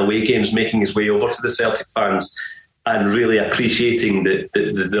 especially in away games, making his way over to the Celtic fans and really appreciating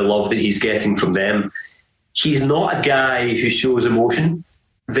the love that he's getting from them. He's not a guy who shows emotion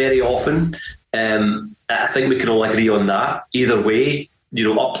very often. I think we can all agree on that. Either way,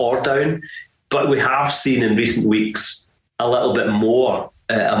 up or down. But we have seen in recent weeks a little bit more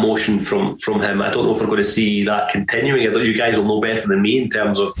emotion from him. I don't know if we're going to see that continuing. I thought you guys will know better than me in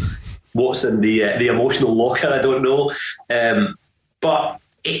terms of what's in the emotional locker. I don't know. But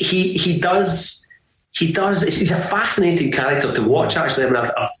he does. He's a fascinating character to watch, actually. I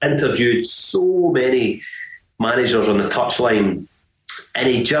mean, I've interviewed so many managers on the touchline, and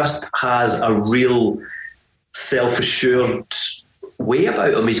he just has a real self-assured way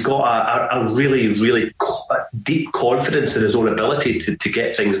about him. He's got a really, really deep confidence in his own ability to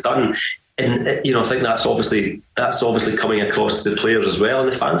get things done. And, I think that's obviously coming across to the players as well,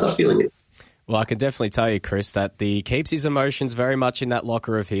 and the fans are feeling it. Well, I can definitely tell you, Chris, that he keeps his emotions very much in that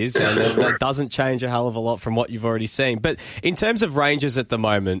locker of his, and that doesn't change a hell of a lot from what you've already seen. But in terms of Rangers at the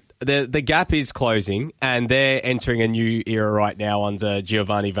moment, the gap is closing, and they're entering a new era right now under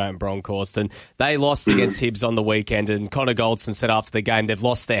Giovanni Van Bronckhorst. And they lost against Hibs on the weekend, and Connor Goldson said after the game they've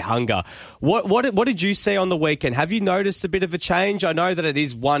lost their hunger. What did you see on the weekend? Have you noticed a bit of a change? I know that it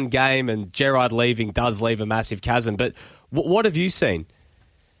is one game, and Gerrard leaving does leave a massive chasm, but what have you seen?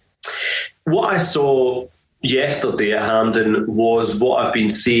 What I saw yesterday at Hampden was what I've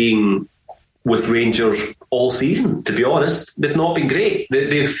been seeing with Rangers all season, to be honest. They've not been great.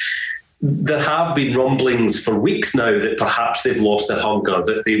 There have been rumblings for weeks now that perhaps they've lost their hunger,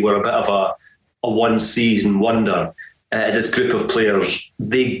 that they were a bit of a one-season wonder. This group of players,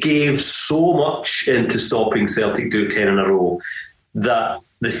 they gave so much into stopping Celtic do 10 in a row that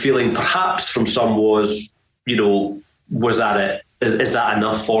the feeling perhaps from some was, was that it? Is that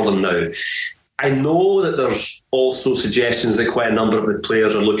enough for them now? I know that there's also suggestions that quite a number of the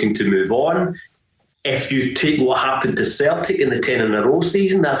players are looking to move on. If you take what happened to Celtic in the 10 in a row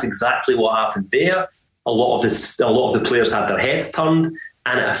season, that's exactly what happened there. A lot of the players had their heads turned,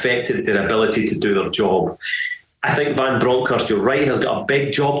 and it affected their ability to do their job. I think Van Bronckhorst, you're right, has got a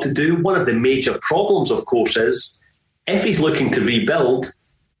big job to do. One of the major problems, of course, is if he's looking to rebuild,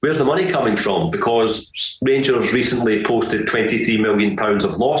 where's the money coming from? Because Rangers recently posted £23 million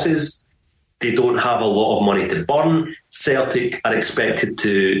of losses. They don't have a lot of money to burn. Celtic are expected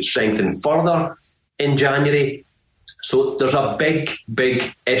to strengthen further in January. So there's a big,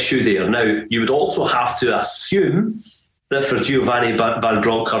 big issue there. Now, you would also have to assume that for Giovanni Van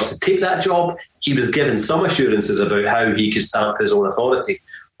Bronckhorst to take that job, he was given some assurances about how he could stamp his own authority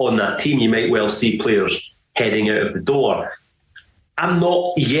on that team. You might well see players heading out of the door. I'm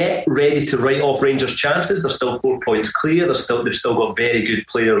not yet ready to write off Rangers' chances. They're still 4 points clear. They've still got very good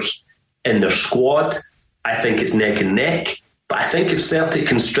players in their squad. I think it's neck and neck. But I think if Celtic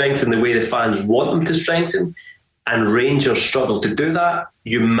can strengthen the way the fans want them to strengthen, and Rangers struggle to do that,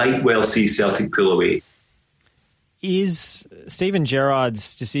 you might well see Celtic pull away. Is Steven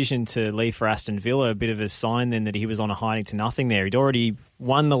Gerrard's decision to leave for Aston Villa a bit of a sign then that he was on a hiding to nothing there? He'd already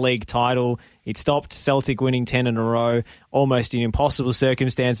won the league title. He'd stopped Celtic winning 10 in a row, almost in impossible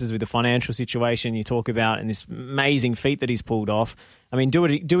circumstances with the financial situation you talk about and this amazing feat that he's pulled off. I mean,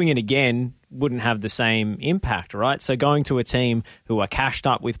 doing it again wouldn't have the same impact, right? So going to a team who are cashed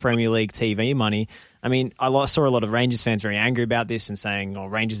up with Premier League TV money, I mean, I saw a lot of Rangers fans very angry about this and saying,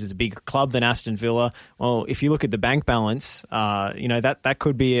 Rangers is a bigger club than Aston Villa. Well, if you look at the bank balance, that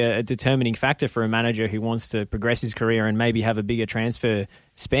could be a determining factor for a manager who wants to progress his career and maybe have a bigger transfer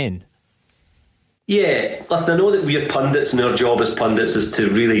spend. Yeah, listen, I know that we are pundits and our job as pundits is to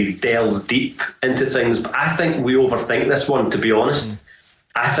really delve deep into things, but I think we overthink this one, to be honest.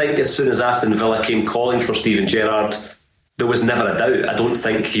 I think as soon as Aston Villa came calling for Steven Gerrard, there was never a doubt. I don't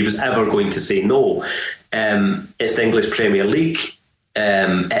think he was ever going to say no. It's the English Premier League.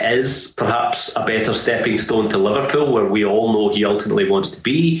 It is perhaps a better stepping stone to Liverpool, where we all know he ultimately wants to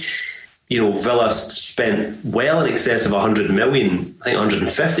be. Villa spent well in excess of 100 million, I think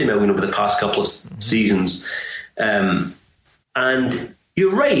 150 million over the past couple of seasons. And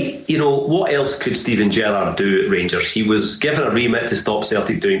you're right, what else could Steven Gerrard do at Rangers? He was given a remit to stop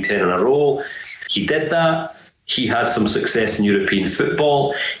Celtic doing 10 in a row. He did that. He had some success in European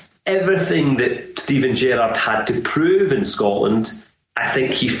football. Everything that Steven Gerrard had to prove in Scotland, I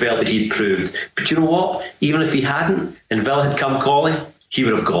think he felt that he'd proved. But you know what? Even if he hadn't, and Villa had come calling, he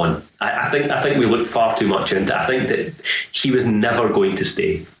would have gone. I think we looked far too much into it. I think that he was never going to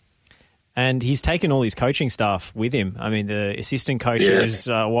stay. And he's taken all his coaching staff with him. I mean, the assistant coach is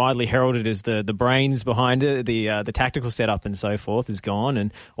widely heralded as the brains behind it. The tactical setup and so forth is gone,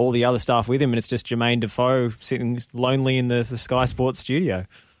 and all the other staff with him. And it's just Jermaine Defoe sitting lonely in the Sky Sports studio.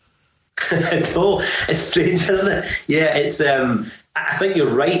 No, it's strange, isn't it? Yeah, it's. I think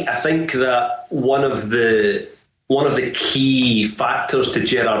you're right. I think that one of the key factors to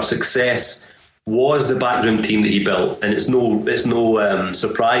Gerrard's success was the backroom team that he built, and it's no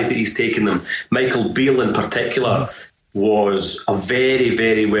surprise that he's taken them. Michael Beale in particular was a very,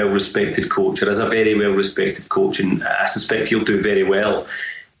 very well respected coach, or is a very well respected coach, and I suspect he'll do very well.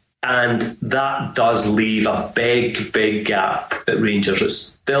 And that does leave a big, big gap at Rangers. It's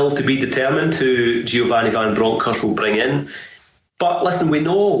still to be determined who Giovanni Van Bronckhorst will bring in. But listen, we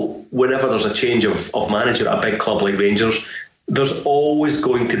know whenever there's a change of manager at a big club like Rangers, there's always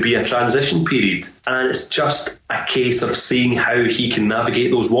going to be a transition period, and it's just a case of seeing how he can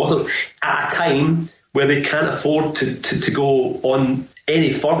navigate those waters at a time where they can't afford to go on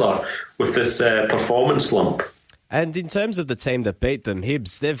any further with this performance slump. And in terms of the team that beat them,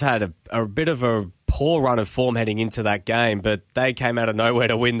 Hibs, they've had a bit of a poor run of form heading into that game, but they came out of nowhere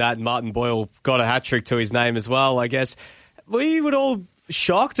to win that, and Martin Boyle got a hat-trick to his name as well, I guess. We would all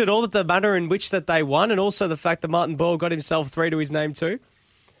shocked at all at the manner in which that they won, and also the fact that Martin Boyle got himself 3 to his name too?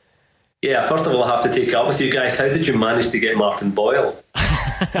 Yeah, first of all, I have to take it up with you guys. How did you manage to get Martin Boyle?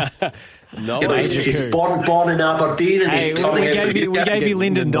 No, he's born in Aberdeen, and he's turning we gave you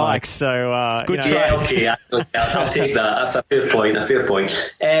Lyndon Dykes, so good try. Yeah, okay, I'll take that. That's a fair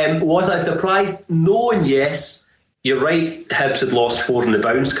point. Was I surprised? No, and yes. You're right. Hibs had lost 4 in the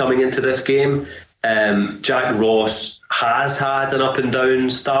bounce coming into this game. Jack Ross has had an up and down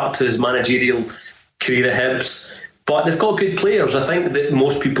start to his managerial career at Hibs, but they've got good players. I think that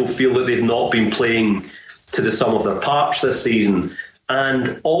most people feel that they've not been playing to the sum of their parts this season,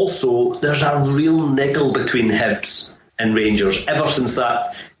 and also there's a real niggle between Hibs and Rangers ever since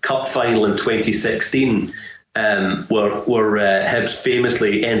that cup final in 2016, where Hibs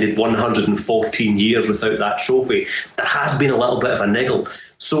famously ended 114 years without that trophy. There has been a little bit of a niggle.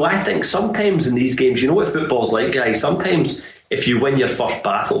 So I think sometimes in these games, you know what football's like, guys? Sometimes if you win your first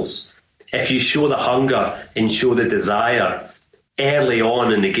battles, if you show the hunger and show the desire early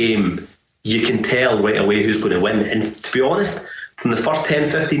on in the game, you can tell right away who's going to win. And to be honest, from the first 10,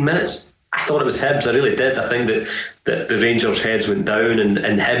 15 minutes, I thought it was Hibs. I really did. I think that the Rangers' heads went down and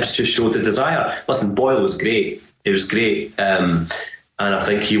Hibs just showed the desire. Listen, Boyle was great. It was great. And I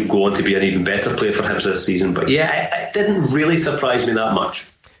think he'll go on to be an even better player for Hibs this season. But yeah, it didn't really surprise me that much.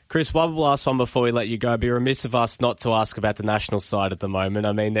 Chris, one last one before we let you go. It'd be remiss of us not to ask about the national side at the moment.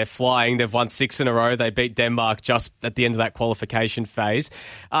 I mean, they're flying. They've won 6 in a row. They beat Denmark just at the end of that qualification phase.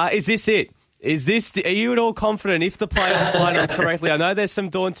 Is this it? Are you at all confident if the playoffs line up correctly? I know there's some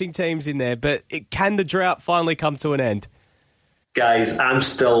daunting teams in there, but can the drought finally come to an end? Guys, I'm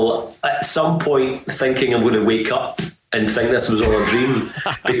still at some point thinking I'm going to wake up and think this was all a dream,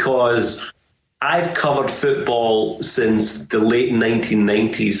 because I've covered football since the late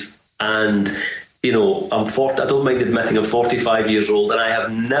 1990s, and you know, I don't mind admitting I'm 45 years old, and I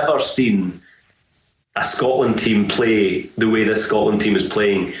have never seen a Scotland team play the way this Scotland team is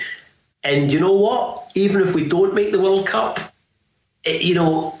playing. And you know what? Even if we don't make the World Cup,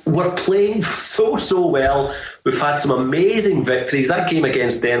 we're playing so well. We've had some amazing victories. That game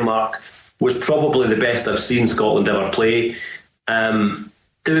against Denmark was probably the best I've seen Scotland ever play.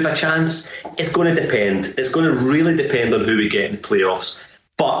 Do we have a chance? It's going to depend. It's going to really depend on who we get in the playoffs.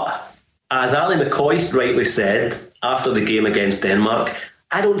 But as Ali McCoy rightly said after the game against Denmark,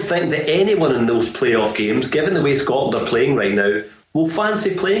 I don't think that anyone in those playoff games, given the way Scotland are playing right now, will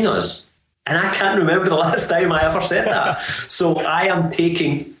fancy playing us. And I can't remember the last time I ever said that. So I am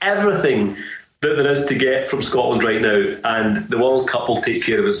taking everything that there is to get from Scotland right now, and the World Cup will take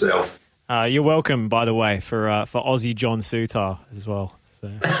care of itself. You're welcome, by the way, for Aussie John Souttar as well. So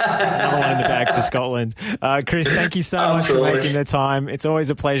another one in the bag for Scotland. Chris, thank you so much for making the time. It's always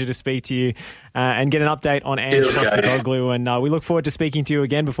a pleasure to speak to you and get an update on Ange Postecoglou. And we look forward to speaking to you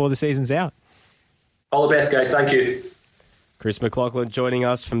again before the season's out. All the best, guys. Thank you. Chris McLaughlin joining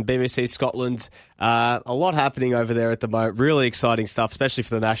us from BBC Scotland. A lot happening over there at the moment. Really exciting stuff, especially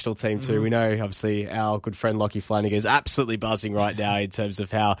for the national team too. We know, obviously, our good friend Lockie Flanagan is absolutely buzzing right now in terms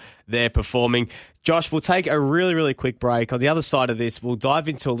of how they're performing. Josh, we'll take a really, really quick break. On the other side of this, we'll dive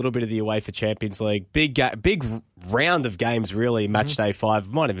into a little bit of the UEFA Champions League. Big round of games, really, match day 5.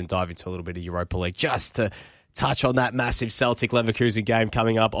 We might even dive into a little bit of Europa League just to touch on that massive Celtic Leverkusen game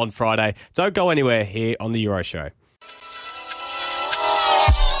coming up on Friday. Don't go anywhere here on the Euro Show.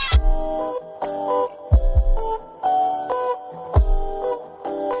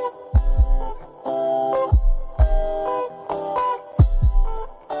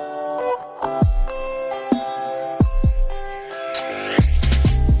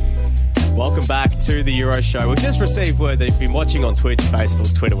 welcome back to the Euro Show. We've just received word that if you've been watching on Twitch,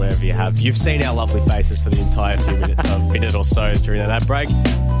 Facebook, Twitter, wherever you have, you've seen our lovely faces for the entire minute or so during that break. So,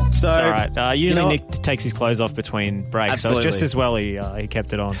 it's all right. Usually Nick takes his clothes off between breaks, Absolutely. so it's just as well he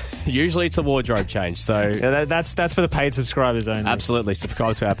kept it on. Usually it's a wardrobe change, so... Yeah, that's for the paid subscribers only. Absolutely,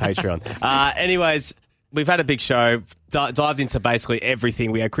 subscribe to our Patreon. Anyways, we've had a big show, dived into basically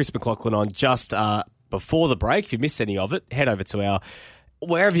everything. We had Chris McLaughlin on just before the break. If you missed any of it, head over to our...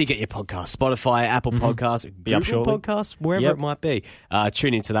 wherever you get your podcast, Spotify, Apple Podcasts, Google Podcasts, wherever it might be.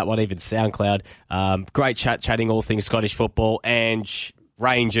 Tune into that one, even SoundCloud. Great chatting all things Scottish football, Ange,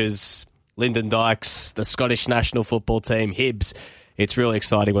 Rangers, Lyndon Dykes, the Scottish national football team, Hibs. It's really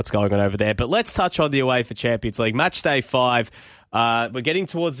exciting what's going on over there. But let's touch on the UEFA Champions League. Match day 5. We're getting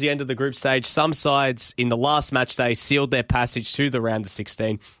towards the end of the group stage. Some sides in the last match day sealed their passage to the round of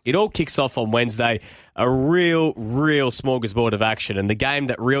 16. It all kicks off on Wednesday. A real smorgasbord of action. And the game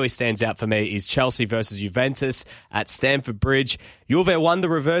that really stands out for me is Chelsea versus Juventus at Stamford Bridge. Juve won the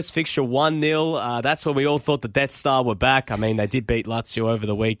reverse fixture 1-0. That's when we all thought the Death Star were back. I mean, they did beat Lazio over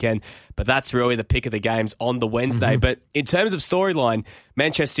the weekend, but that's really the pick of the games on the Wednesday. But in terms of storyline,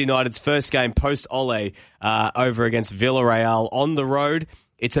 Manchester United's first game post-Ole over against Villarreal on the road.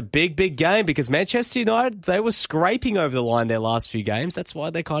 It's a big game because Manchester United, they were scraping over the line their last few games. That's why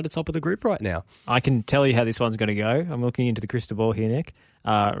they're kind of top of the group right now. I can tell you how this one's going to go. I'm looking into the crystal ball here, Nick.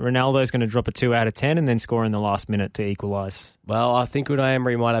 Ronaldo's going to drop a 2 out of 10 and then score in the last minute to equalise. Well, I think Unai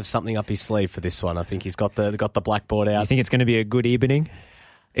Emery might have something up his sleeve for this one. I think he's got the blackboard out. You think it's going to be a good evening?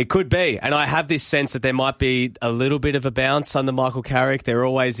 It could be. And I have this sense that there might be a little bit of a bounce under Michael Carrick. There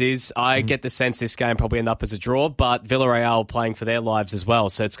always is. I get the sense this game probably end up as a draw, but Villarreal playing for their lives as well.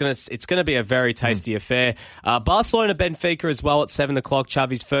 So it's gonna be a very tasty affair. Barcelona Benfica as well at 7 o'clock.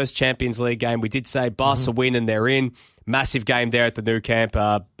 Xavi's first Champions League game. We did say Barca win and they're in. Massive game there at the Nou Camp.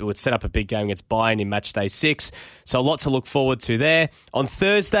 It would set up a big game against Bayern in match day 6. So a lot to look forward to there. On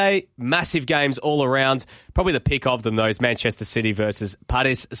Thursday, massive games all around. Probably the pick of them, though, is Manchester City versus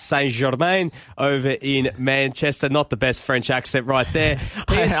Paris Saint-Germain over in Manchester. Not the best French accent right there.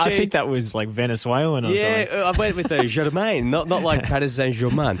 PSG, I think that was like Venezuelan or something. Yeah, I went with the Germain, not like Paris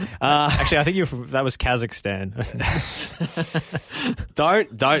Saint-Germain. Actually, I think that was Kazakhstan.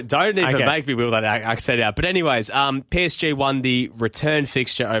 Don't even make me wheel that accent out. But anyways, PSG won the return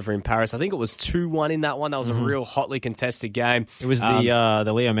fixture over in Paris. I think it was 2-1 in that one. That was a real hotly contested game. It was the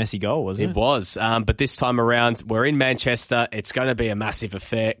Leo Messi goal, wasn't it? It was. But this time around, we're in Manchester. It's going to be a massive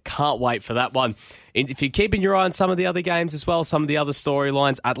affair. Can't wait for that one. If you're keeping your eye on some of the other games as well, some of the other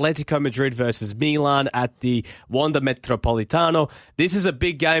storylines, Atletico Madrid versus Milan at the Wanda Metropolitano. This is a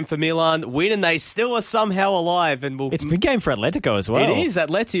big game for Milan. Win and they still are somehow alive. And it's a big game for Atletico as well. It is.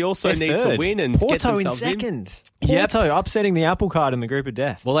 Atleti also need to win and Porto get themselves in second. in. Porto upsetting the apple cart in the group of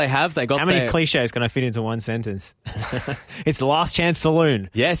death. Well, they have. They got How many cliches can I fit into one sentence? It's the last chance saloon.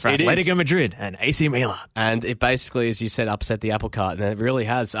 Yes, for it Atletico is. Madrid and AC Milan. And it basically, as you said, upset the apple cart, and it really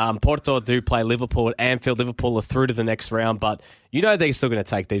has. Porto do play Liverpool at Anfield. Liverpool are through to the next round, but you know they're still going to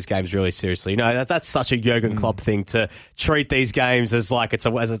take these games really seriously. You know that's such a Jurgen Klopp thing to treat these games as like it's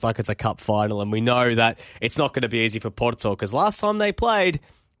a cup final, and we know that it's not going to be easy for Porto because last time they played,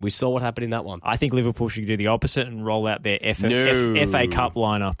 we saw what happened in that one. I think Liverpool should do the opposite and roll out their FA Cup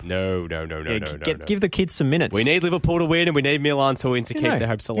lineup. No. Give the kids some minutes. We need Liverpool to win and we need Milan to win to keep their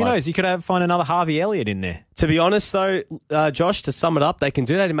hopes alive. Who knows? You could find another Harvey Elliott in there. To be honest, though, Josh, to sum it up, they can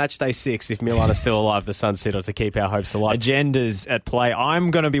do that in match day 6 if Milan are still alive, the Sun City, to keep our hopes alive. Agendas at play. I'm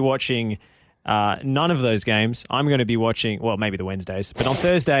going to be watching none of those games. I'm going to be watching, well, maybe the Wednesdays. But on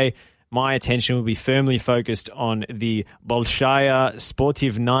Thursday, my attention will be firmly focused on the Bolshaya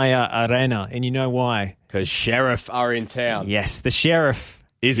Sportivnaya Arena. And you know why? Because Sheriff are in town. Yes, the Sheriff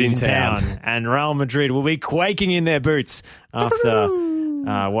is in town. And Real Madrid will be quaking in their boots after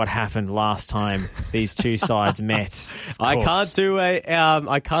what happened last time these two sides met. I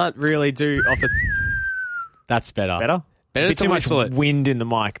can't really do off the... That's better. Better? Better too much wind in the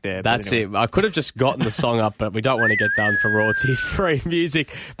mic there. That's it. I could have just gotten the song up, but we don't want to get done for royalty-free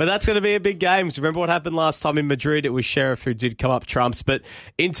music. But that's going to be a big game. So remember what happened last time in Madrid? It was Sheriff who did come up trumps. But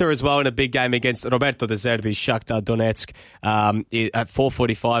Inter as well in a big game against Roberto De Zerbi, Shakhtar Donetsk at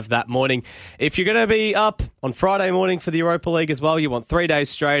 4:45 that morning. If you're going to be up on Friday morning for the Europa League as well, you want 3 days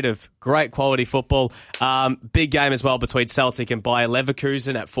straight of great quality football. Big game as well between Celtic and Bayer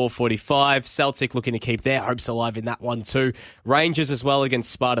Leverkusen at 4:45. Celtic looking to keep their hopes alive in that one too. Rangers as well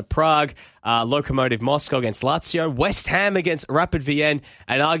against Sparta Prague. Lokomotiv Moscow against Lazio. West Ham against Rapid Vienna.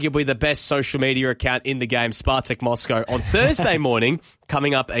 And arguably the best social media account in the game, Spartak Moscow. On Thursday morning,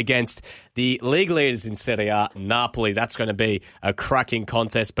 coming up against the league leaders in Serie A, Napoli. That's going to be a cracking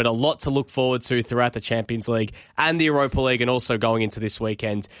contest, but a lot to look forward to throughout the Champions League and the Europa League, and also going into this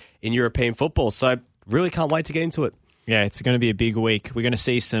weekend in European football. So really can't wait to get into it. Yeah, it's going to be a big week. We're going to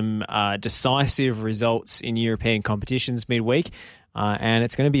see some decisive results in European competitions midweek. And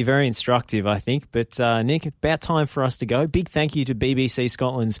it's going to be very instructive, I think. But, Nick, about time for us to go. Big thank you to BBC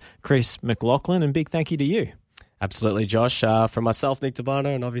Scotland's Chris McLaughlin, and big thank you to you. Absolutely, Josh. From myself, Nick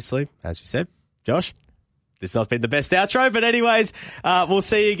Tabano, and obviously, as you said, Josh, this has not been the best outro. But anyways, we'll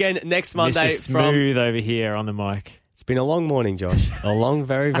see you again next Monday. Mr. Smooth over here on the mic. It's been a long morning, Josh. A long,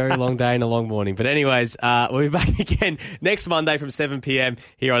 very, very long day and a long morning. But anyways, we'll be back again next Monday from 7 p.m.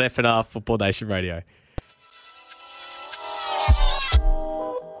 here on FNR Football Nation Radio.